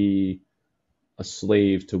want to be a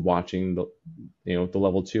slave to watching the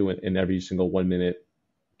level two in every single 1 minute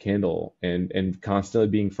candle, and constantly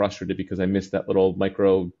being frustrated because I missed that little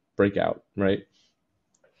micro breakout, right?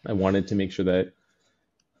 I wanted to make sure that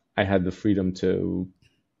I had the freedom to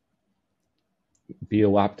be a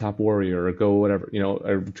laptop warrior or go whatever,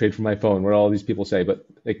 or trade from my phone, what all these people say, but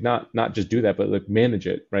like not just do that, but like manage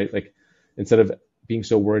it, right? Like instead of being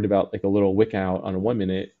so worried about like a little wick out on a 1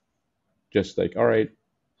 minute, just like, all right,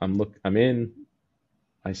 I'm in,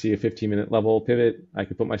 I see a 15-minute level pivot, I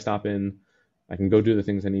can put my stop in, I can go do the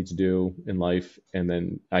things I need to do in life, and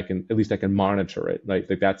then I can monitor it. Like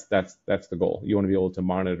that's the goal. You want to be able to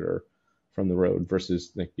monitor from the road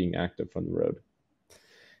versus like being active from the road.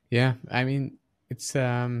 Yeah, I mean, it's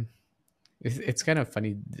it's kind of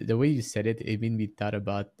funny the way you said it. It made me thought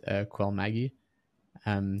about Quell Maggie.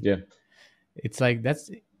 Um, Yeah. it's like that's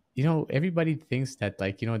everybody thinks that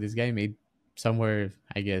like this guy made somewhere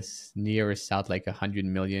I guess near or south like 100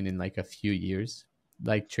 million in like a few years,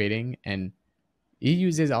 like trading, and he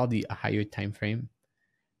uses all the higher time frame.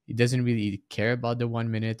 He doesn't really care about the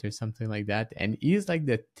 1 minute or something like that, and he's like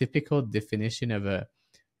the typical definition of a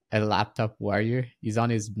laptop warrior. He's on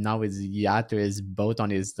his now his yacht or his boat on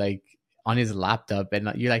his on his laptop,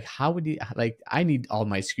 and you're like, how would he like? I need all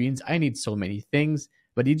my screens. I need so many things,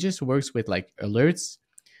 but he just works with like alerts,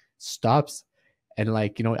 stops, and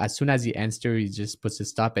like as soon as he enters, he just puts a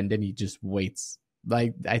stop, and then he just waits.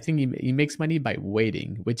 Like I think he makes money by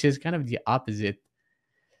waiting, which is kind of the opposite.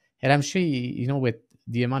 And I'm sure with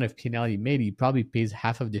the amount of P&L he made, he probably pays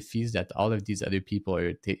half of the fees that all of these other people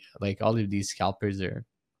are like all of these scalpers are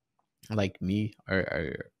like me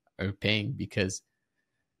are paying because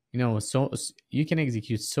so you can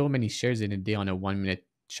execute so many shares in a day on a 1 minute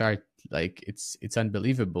chart. Like it's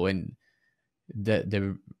unbelievable. And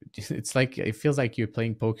the it's like it feels like you're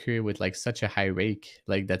playing poker with like such a high rake,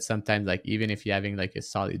 like that sometimes, like even if you're having like a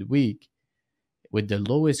solid week with the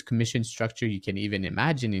lowest commission structure you can even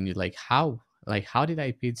imagine, and you're like how did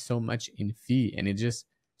I pay so much in fee? And it just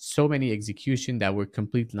so many execution that were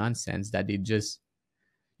complete nonsense that they just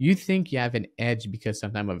you think you have an edge because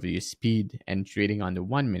sometimes of your speed and trading on the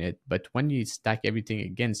 1 minute, but when you stack everything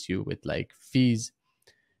against you with like fees,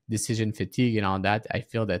 decision fatigue, and all that, I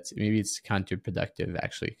feel that maybe it's counterproductive.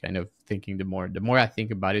 Actually, kind of thinking the more I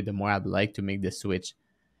think about it, the more I'd like to make the switch,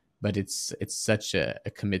 but it's such a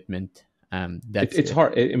commitment. That's It's it.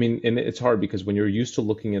 hard. I mean, and it's hard because when you're used to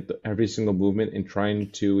looking at every single movement and trying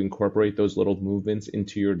to incorporate those little movements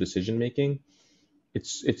into your decision making,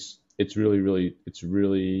 it's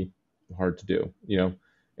really hard to do,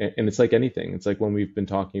 and it's like anything. It's like when we've been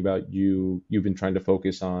talking about you've been trying to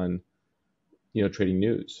focus on, trading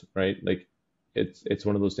news, right? Like it's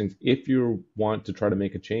one of those things. If you want to try to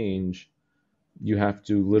make a change, you have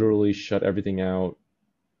to literally shut everything out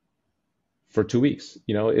for 2 weeks.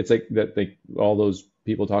 It's like that. Like all those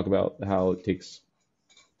people talk about how it takes,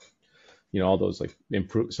 all those like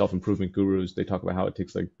self improvement gurus. They talk about how it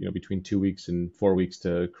takes like between 2 weeks and 4 weeks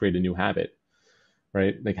to create a new habit,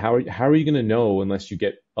 right? Like how are you going to know unless you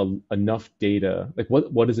get enough data? Like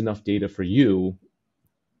what is enough data for you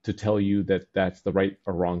to tell you that that's the right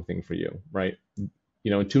or wrong thing for you, right?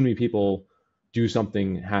 And too many people do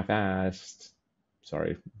something half-assed.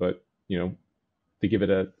 Sorry, but they give it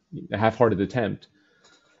a half-hearted attempt,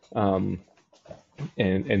 um,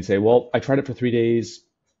 and say, well, I tried it for 3 days.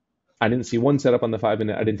 I didn't see one setup on the 5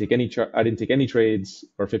 minute. I didn't take any trades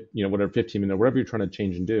or whatever 15 minute, whatever you're trying to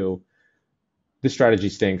change and do. This strategy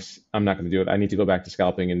stinks. I'm not going to do it. I need to go back to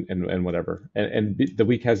scalping and whatever. And the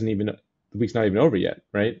week's not even over yet,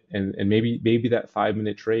 right? And maybe that 5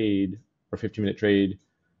 minute trade or 15-minute trade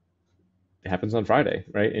happens on Friday,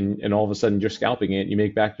 right? And all of a sudden you're scalping it. You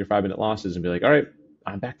make back your 5 minute losses and be like, all right,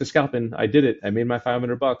 I'm back to scalping. I did it. I made my $500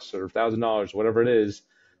 or $1,000, whatever it is.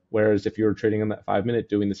 Whereas if you were trading on that 5 minute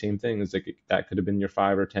doing the same thing, it's like that could have been your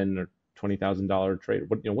five or ten or $20,000 trade,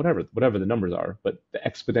 whatever the numbers are, but the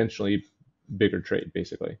exponentially bigger trade,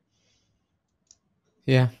 basically.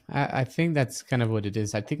 Yeah, I think that's kind of what it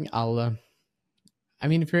is. I think I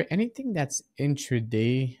mean, for anything that's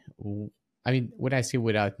intraday, I mean, what I say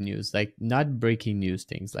without news, like not breaking news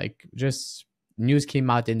things, like just news came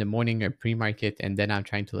out in the morning or pre-market, and then I'm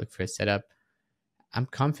trying to look for a setup. I'm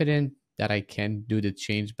confident that I can do the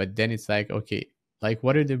change, but then it's like, okay, Like,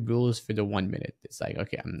 what are the rules for the 1 minute? It's like,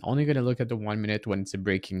 okay, I'm only going to look at the 1 minute when it's a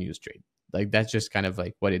breaking news trade. Like, that's just kind of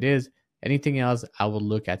like what it is. Anything else, I will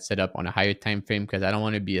look at setup on a higher time frame because I don't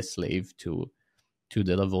want to be a slave to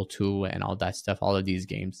the level 2 and all that stuff, all of these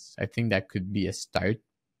games. I think that could be a start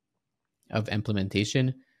of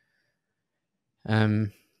implementation.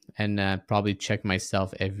 Um, and probably check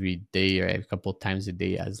myself every day or a couple times a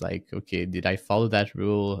day as like, okay, did I follow that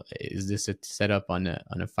rule? Is this a setup on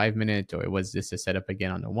a 5 minute, or was this a setup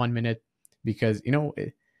again on a 1 minute? Because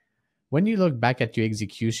when you look back at your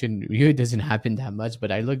execution, it doesn't happen that much.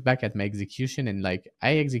 But I look back at my execution and like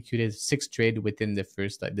I executed 6 trade within the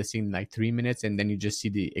first like the same like 3 minutes, and then you just see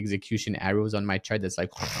the execution arrows on my chart that's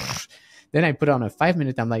like. Then I put on a 5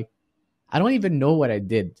 minute. I'm like, I don't even know what I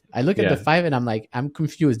did. I look at the Yeah. 5 and I'm like, I'm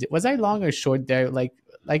confused. Was I long or short there? Like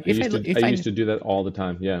I used to I used to do that all the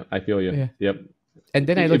time. Yeah, I feel you. yeah. Yep. And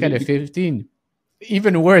then I look If at a you, 15.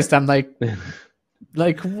 Even worse. I'm like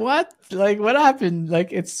what? Like what happened?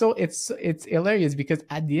 Like it's hilarious because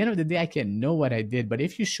at the end of the day I can know what I did. But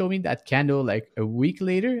if you show me that candle like a week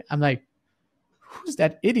later, I'm like, who's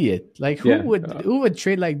that idiot? Like yeah. who would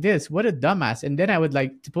trade like this? What a dumbass. And then I would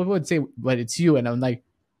like people would say, but it's you. And I'm like,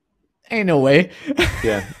 ain't no way.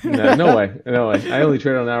 Yeah, no, no way, no way. I only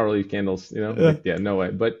trade on hourly candles, Uh, like, yeah, no way.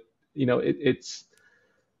 But it's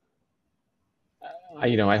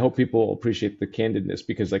I hope people appreciate the candidness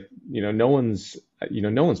because like no one's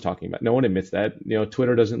talking about, no one admits that.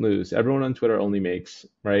 Twitter doesn't lose. Everyone on Twitter only makes,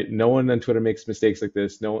 right? No one on Twitter makes mistakes like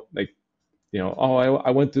this. No, like oh, I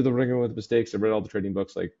went through the ringer with mistakes. I read all the trading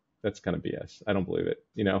books. Like that's kind of BS. I don't believe it.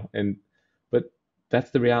 And but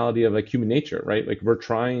that's the reality of like human nature, right? Like we're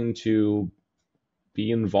trying to be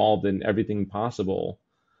involved in everything possible,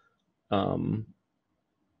 um,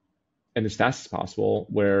 and as fast as possible,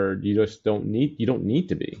 where you don't need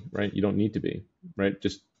to be, right? You don't need to be, right?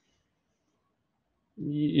 Just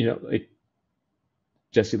like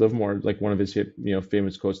Jesse Livermore, like one of his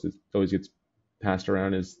famous quotes that always gets passed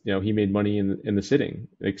around is he made money in the sitting,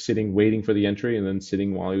 like sitting waiting for the entry and then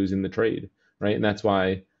sitting while he was in the trade, right? And that's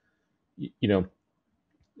why you know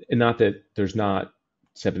and not that there's not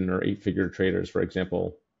 7 or 8 figure traders, for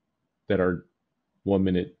example, that are 1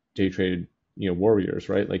 minute day trade warriors,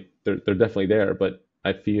 right? Like they're definitely there, but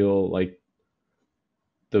I feel like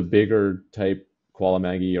the bigger type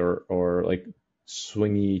Qualamagi or like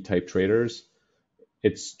swingy type traders,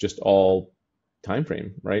 it's just all time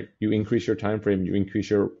frame, right? You increase your time frame, you increase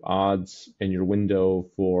your odds and your window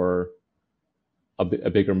for a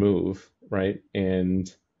bigger move, right?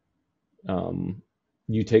 And um,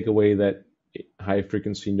 you take away that high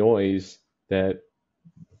frequency noise that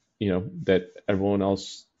that everyone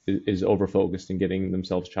else is over focused and getting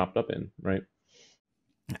themselves chopped up in, right?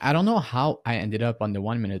 I don't know how I ended up on the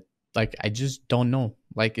 1 minute. Like I just don't know.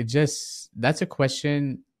 Like it just that's a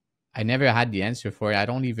question I never had the answer for. I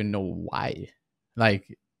don't even know why.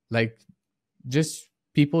 Like like just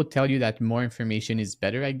people tell you that more information is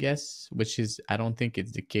better, I guess, which is I don't think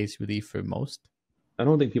it's the case really for most. I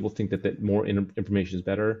don't think people think that more information is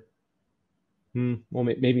better. Well,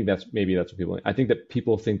 maybe that's what people think. I think that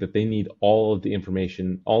people think that they need all of the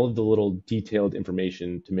information, all of the little detailed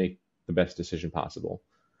information to make the best decision possible,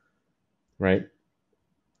 right?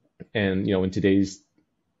 And in today's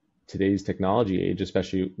technology age,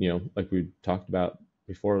 especially like we talked about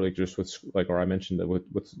before, like just with like or I mentioned that with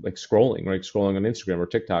like scrolling, right? Scrolling on Instagram or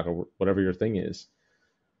TikTok or whatever your thing is,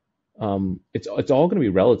 it's all going to be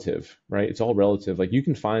relative, right? It's all relative. Like you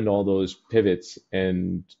can find all those pivots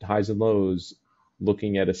and highs and lows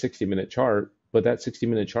looking at a 60-minute chart, but that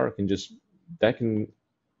 60-minute chart can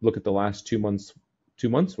look at the last 2 months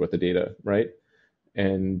worth of data, right?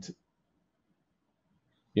 And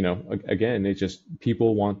again, it just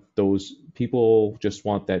people just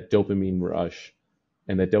want that dopamine rush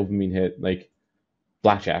and that dopamine hit, like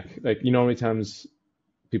blackjack. Like how many times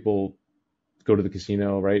people go to the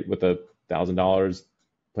casino, right, with $1,000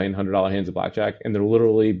 playing $100 hands of blackjack, and they're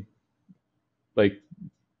literally like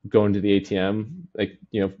going to the ATM, like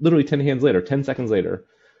literally 10 hands later, 10 seconds later,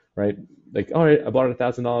 right? Like, all right, I bought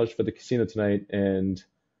 $1,000 for the casino tonight, and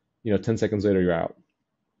 10 seconds later you're out,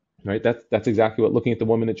 right? That's exactly what looking at the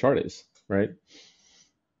 1 minute chart is, right?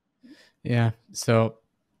 Yeah. So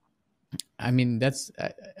I mean that's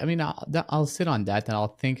I mean I'll sit on that and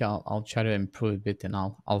I'll try to improve a bit and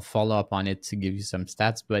I'll follow up on it to give you some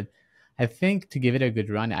stats. But I think to give it a good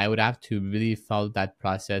run, I would have to really follow that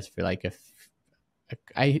process for like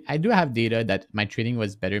I do have data that my trading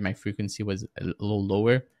was better, my frequency was a little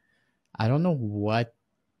lower. I don't know what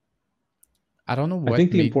I don't know I what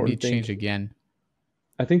think the made me important thing, change again.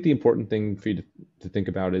 I think the important thing for you to think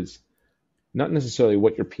about is not necessarily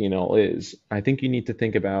what your P&L is. I think you need to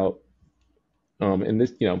think about, and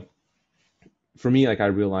this, for me, like I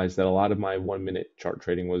realized that a lot of my 1 minute chart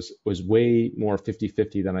trading was way more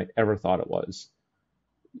 50-50 than I ever thought it was.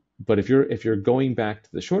 But if you're going back to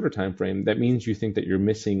the shorter time frame, that means you think that you're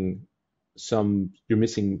missing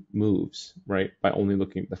moves, right? By only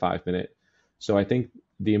looking at the 5 minute. So I think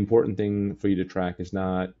the important thing for you to track is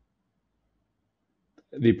not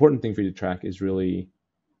the important thing for you to track is really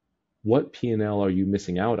what P&L are you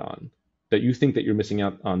missing out on that you think that you're missing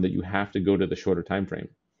out on, that you have to go to the shorter time frame.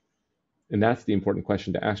 And that's the important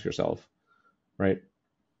question to ask yourself, right?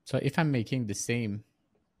 So if I'm making the same,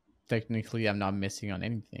 technically I'm not missing on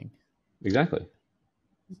anything. Exactly.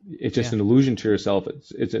 It's just an illusion to yourself.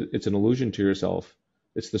 It's an illusion to yourself.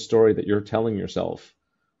 It's the story that you're telling yourself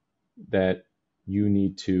that you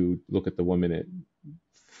need to look at the 1 minute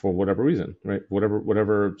for whatever reason, right?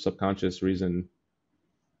 Whatever subconscious reason.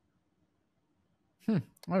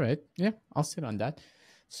 All right. Yeah, I'll sit on that.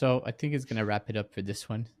 So I think it's gonna wrap it up for this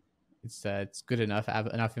one. It's good enough. I have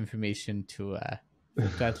enough information to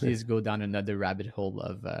at least go down another rabbit hole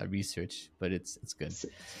of research, but it's good.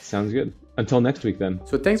 Sounds good. Until next week then.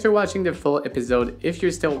 So thanks for watching the full episode. If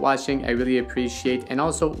you're still watching, I really appreciate. And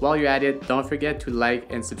also, while you're at it, don't forget to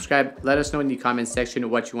like and subscribe. Let us know in the comment section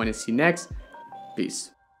what you want to see next.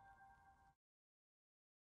 Peace.